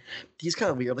farming. He's kind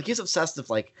of weird. Like, he's obsessed with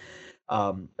like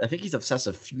I think he's obsessed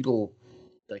with feudal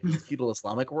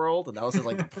Islamic world, and that was his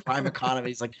like prime economy.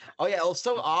 He's like, oh yeah, it was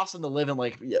so awesome to live in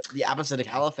like the Abbasid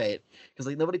Caliphate because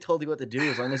like nobody told you what to do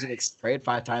as long as you like prayed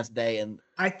 5 times a day. And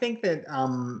I think that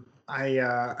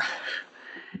I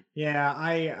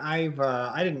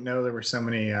didn't know there were so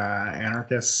many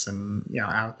anarchists and, you know,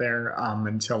 out there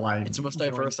until I it's the most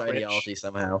joined diverse Twitch. ideology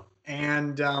somehow.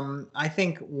 And I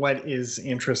think what is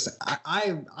interesting,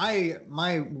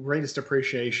 my greatest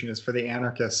appreciation is for the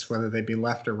anarchists, whether they be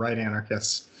left or right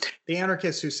anarchists, the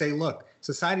anarchists who say, look,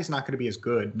 society's not going to be as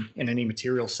good in any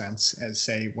material sense as,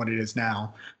 say, what it is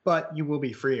now, but you will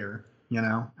be freer, you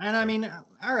know? And I mean,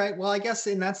 all right, well, I guess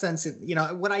in that sense, you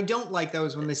know, what I don't like, though,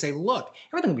 is when they say, look,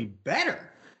 everything will be better.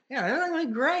 Yeah, everything will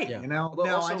be great, you know? Although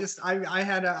no, also-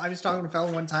 I was talking to a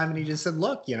fellow one time and he just said,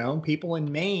 look, you know, people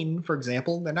in Maine, for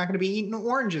example, they're not going to be eating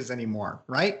oranges anymore,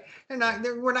 right? We're not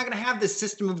going to have this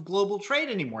system of global trade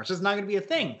anymore. It's just not going to be a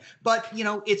thing. But, you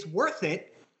know, it's worth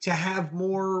it to have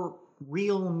more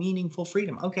real, meaningful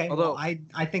freedom. Okay, Although, well,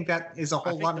 I think that is a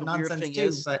whole think lot of the weird nonsense thing too.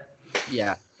 is- But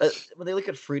Yeah, when they look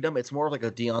at freedom, it's more like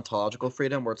a deontological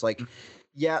freedom where it's like,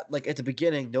 yeah, like at the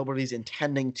beginning, nobody's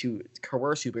intending to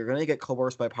coerce you, but you're going to get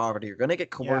coerced by poverty. You're going to get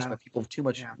coerced by people with too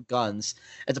much guns,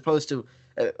 as opposed to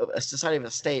a society of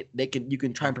a state. You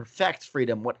can try and perfect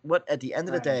freedom. What at the end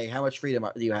of the day, how much freedom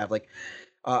do you have? Like,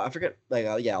 I forget. Like,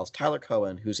 it was Tyler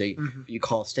Cohen, who's you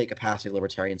call state capacity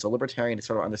libertarian. So libertarian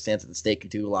sort of understands that the state can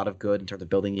do a lot of good in terms of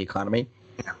building the economy.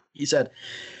 He said,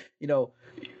 you know,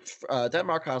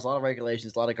 Denmark has a lot of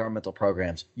regulations, a lot of governmental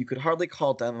programs. You could hardly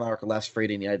call Denmark less free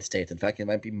than the United States. In fact, it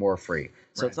might be more free.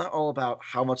 So it's not all about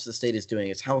how much the state is doing.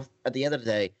 It's how, at the end of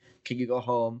the day, can you go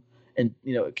home and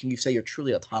can you say you're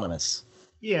truly autonomous?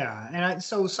 Yeah, and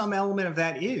so some element of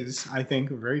that is, I think,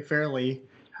 very fairly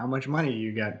how much money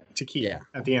you get to keep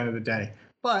at the end of the day.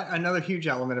 But another huge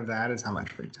element of that is how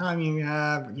much free time you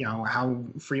have, how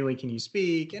freely can you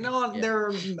speak, and there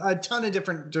are a ton of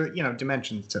different,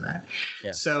 dimensions to that.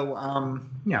 Yeah. So,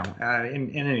 in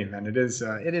any event, it is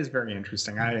very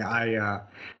interesting. I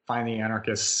find the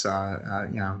anarchists,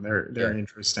 they're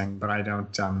interesting, but I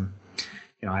don't.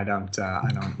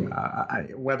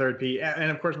 Whether it be,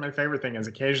 and of course, my favorite thing is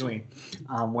occasionally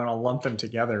when I'll lump them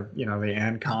together, the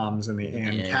ANCOMs and the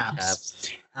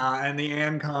ANCAPs. And the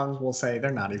ANCOMs will say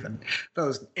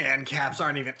those ANCAPs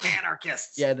aren't even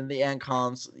anarchists. Yeah, then the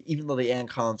ANCOMs, even though the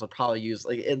ANCOMs will probably use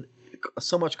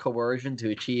so much coercion to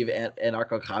achieve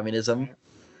anarcho-communism.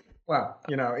 Well,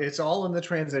 it's all in the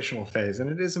transitional phase.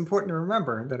 And it is important to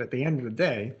remember that at the end of the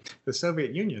day, the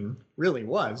Soviet Union really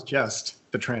was just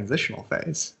the transitional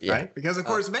phase, right? Because, of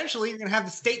course, eventually you're going to have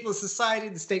the stateless society,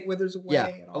 the state withers away. Yeah,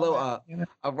 and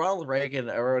all Ronald Reagan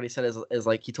already said is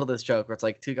like, he told this joke where it's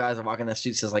like two guys are walking down the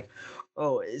street, says like,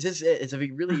 oh, is this it? Is if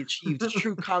he really achieved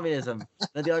true communism?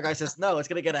 And the other guy says, no, it's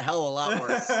going to get a hell of a lot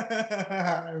worse.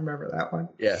 I remember that one.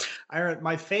 Yeah.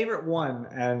 My favorite one,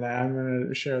 and I'm going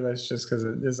to share this just because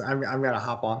I'm going to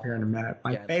hop off here in a minute.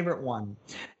 My favorite one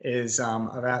is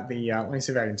about the, let me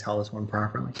see if I can tell this one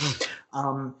properly.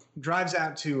 Drives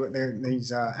out to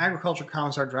these agriculture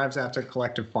commissar drives out to a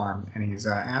collective farm, and he's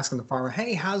asking the farmer,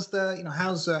 "Hey, how's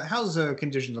the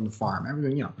conditions on the farm?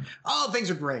 Everything, oh, things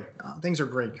are great. Things are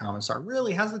great, commissar.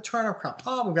 Really, how's the turnip crop?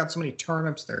 Oh, we've got so many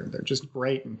turnips. They're just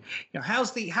great. And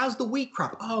how's the wheat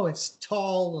crop? Oh, it's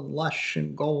tall and lush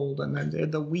and gold,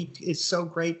 and the wheat is so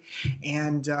great.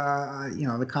 And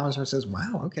the commissar says,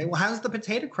 wow, okay. Well, how's the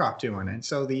potato crop doing? And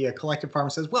so the collective farmer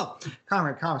says, well,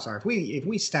 comrade commissar, if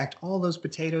we stacked all those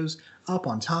potatoes up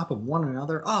on top of one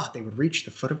another, they would reach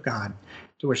the foot of God.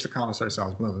 To which the commissar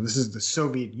says, well, this is the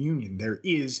Soviet Union. There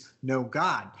is no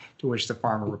God. To which the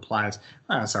farmer replies,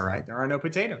 oh, that's all right. There are no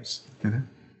potatoes.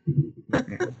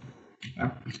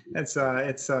 It's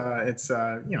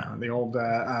the old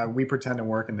we pretend to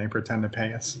work and they pretend to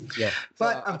pay us. Yeah.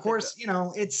 But of course,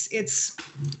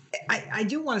 I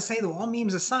do want to say, though, all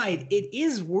memes aside, it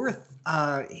is worth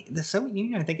the Soviet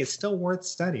Union. I think is still worth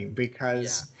studying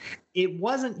because it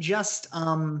wasn't just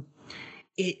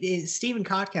it is Stephen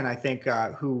Kotkin, I think,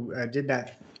 who did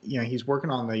that. He's working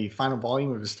on the final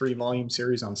volume of his 3-volume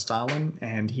series on Stalin,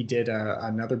 and he did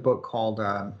another book called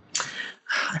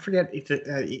I forget if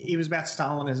it was about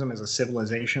Stalinism as a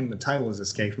civilization. The title has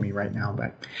escaped me right now,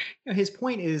 but his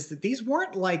point is that these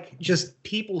weren't like just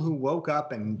people who woke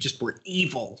up and just were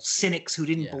evil cynics who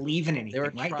didn't believe in anything. They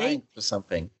were trying for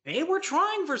something. They were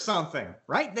trying for something,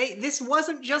 right? This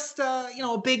wasn't just a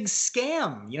big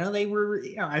scam. They were.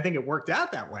 I think it worked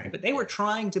out that way, but they were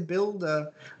trying to build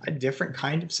a different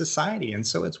kind of society, and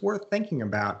so it's worth thinking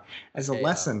about as a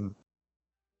lesson.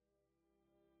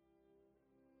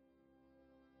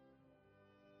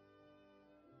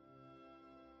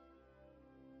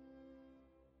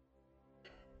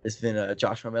 It's been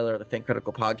Joshua Miller of the Think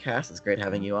Critical podcast. It's great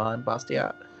having you on,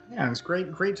 Bastiat. Yeah, it's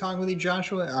great talking with you,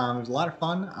 Joshua. It was a lot of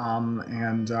fun,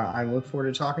 and I look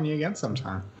forward to talking to you again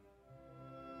sometime.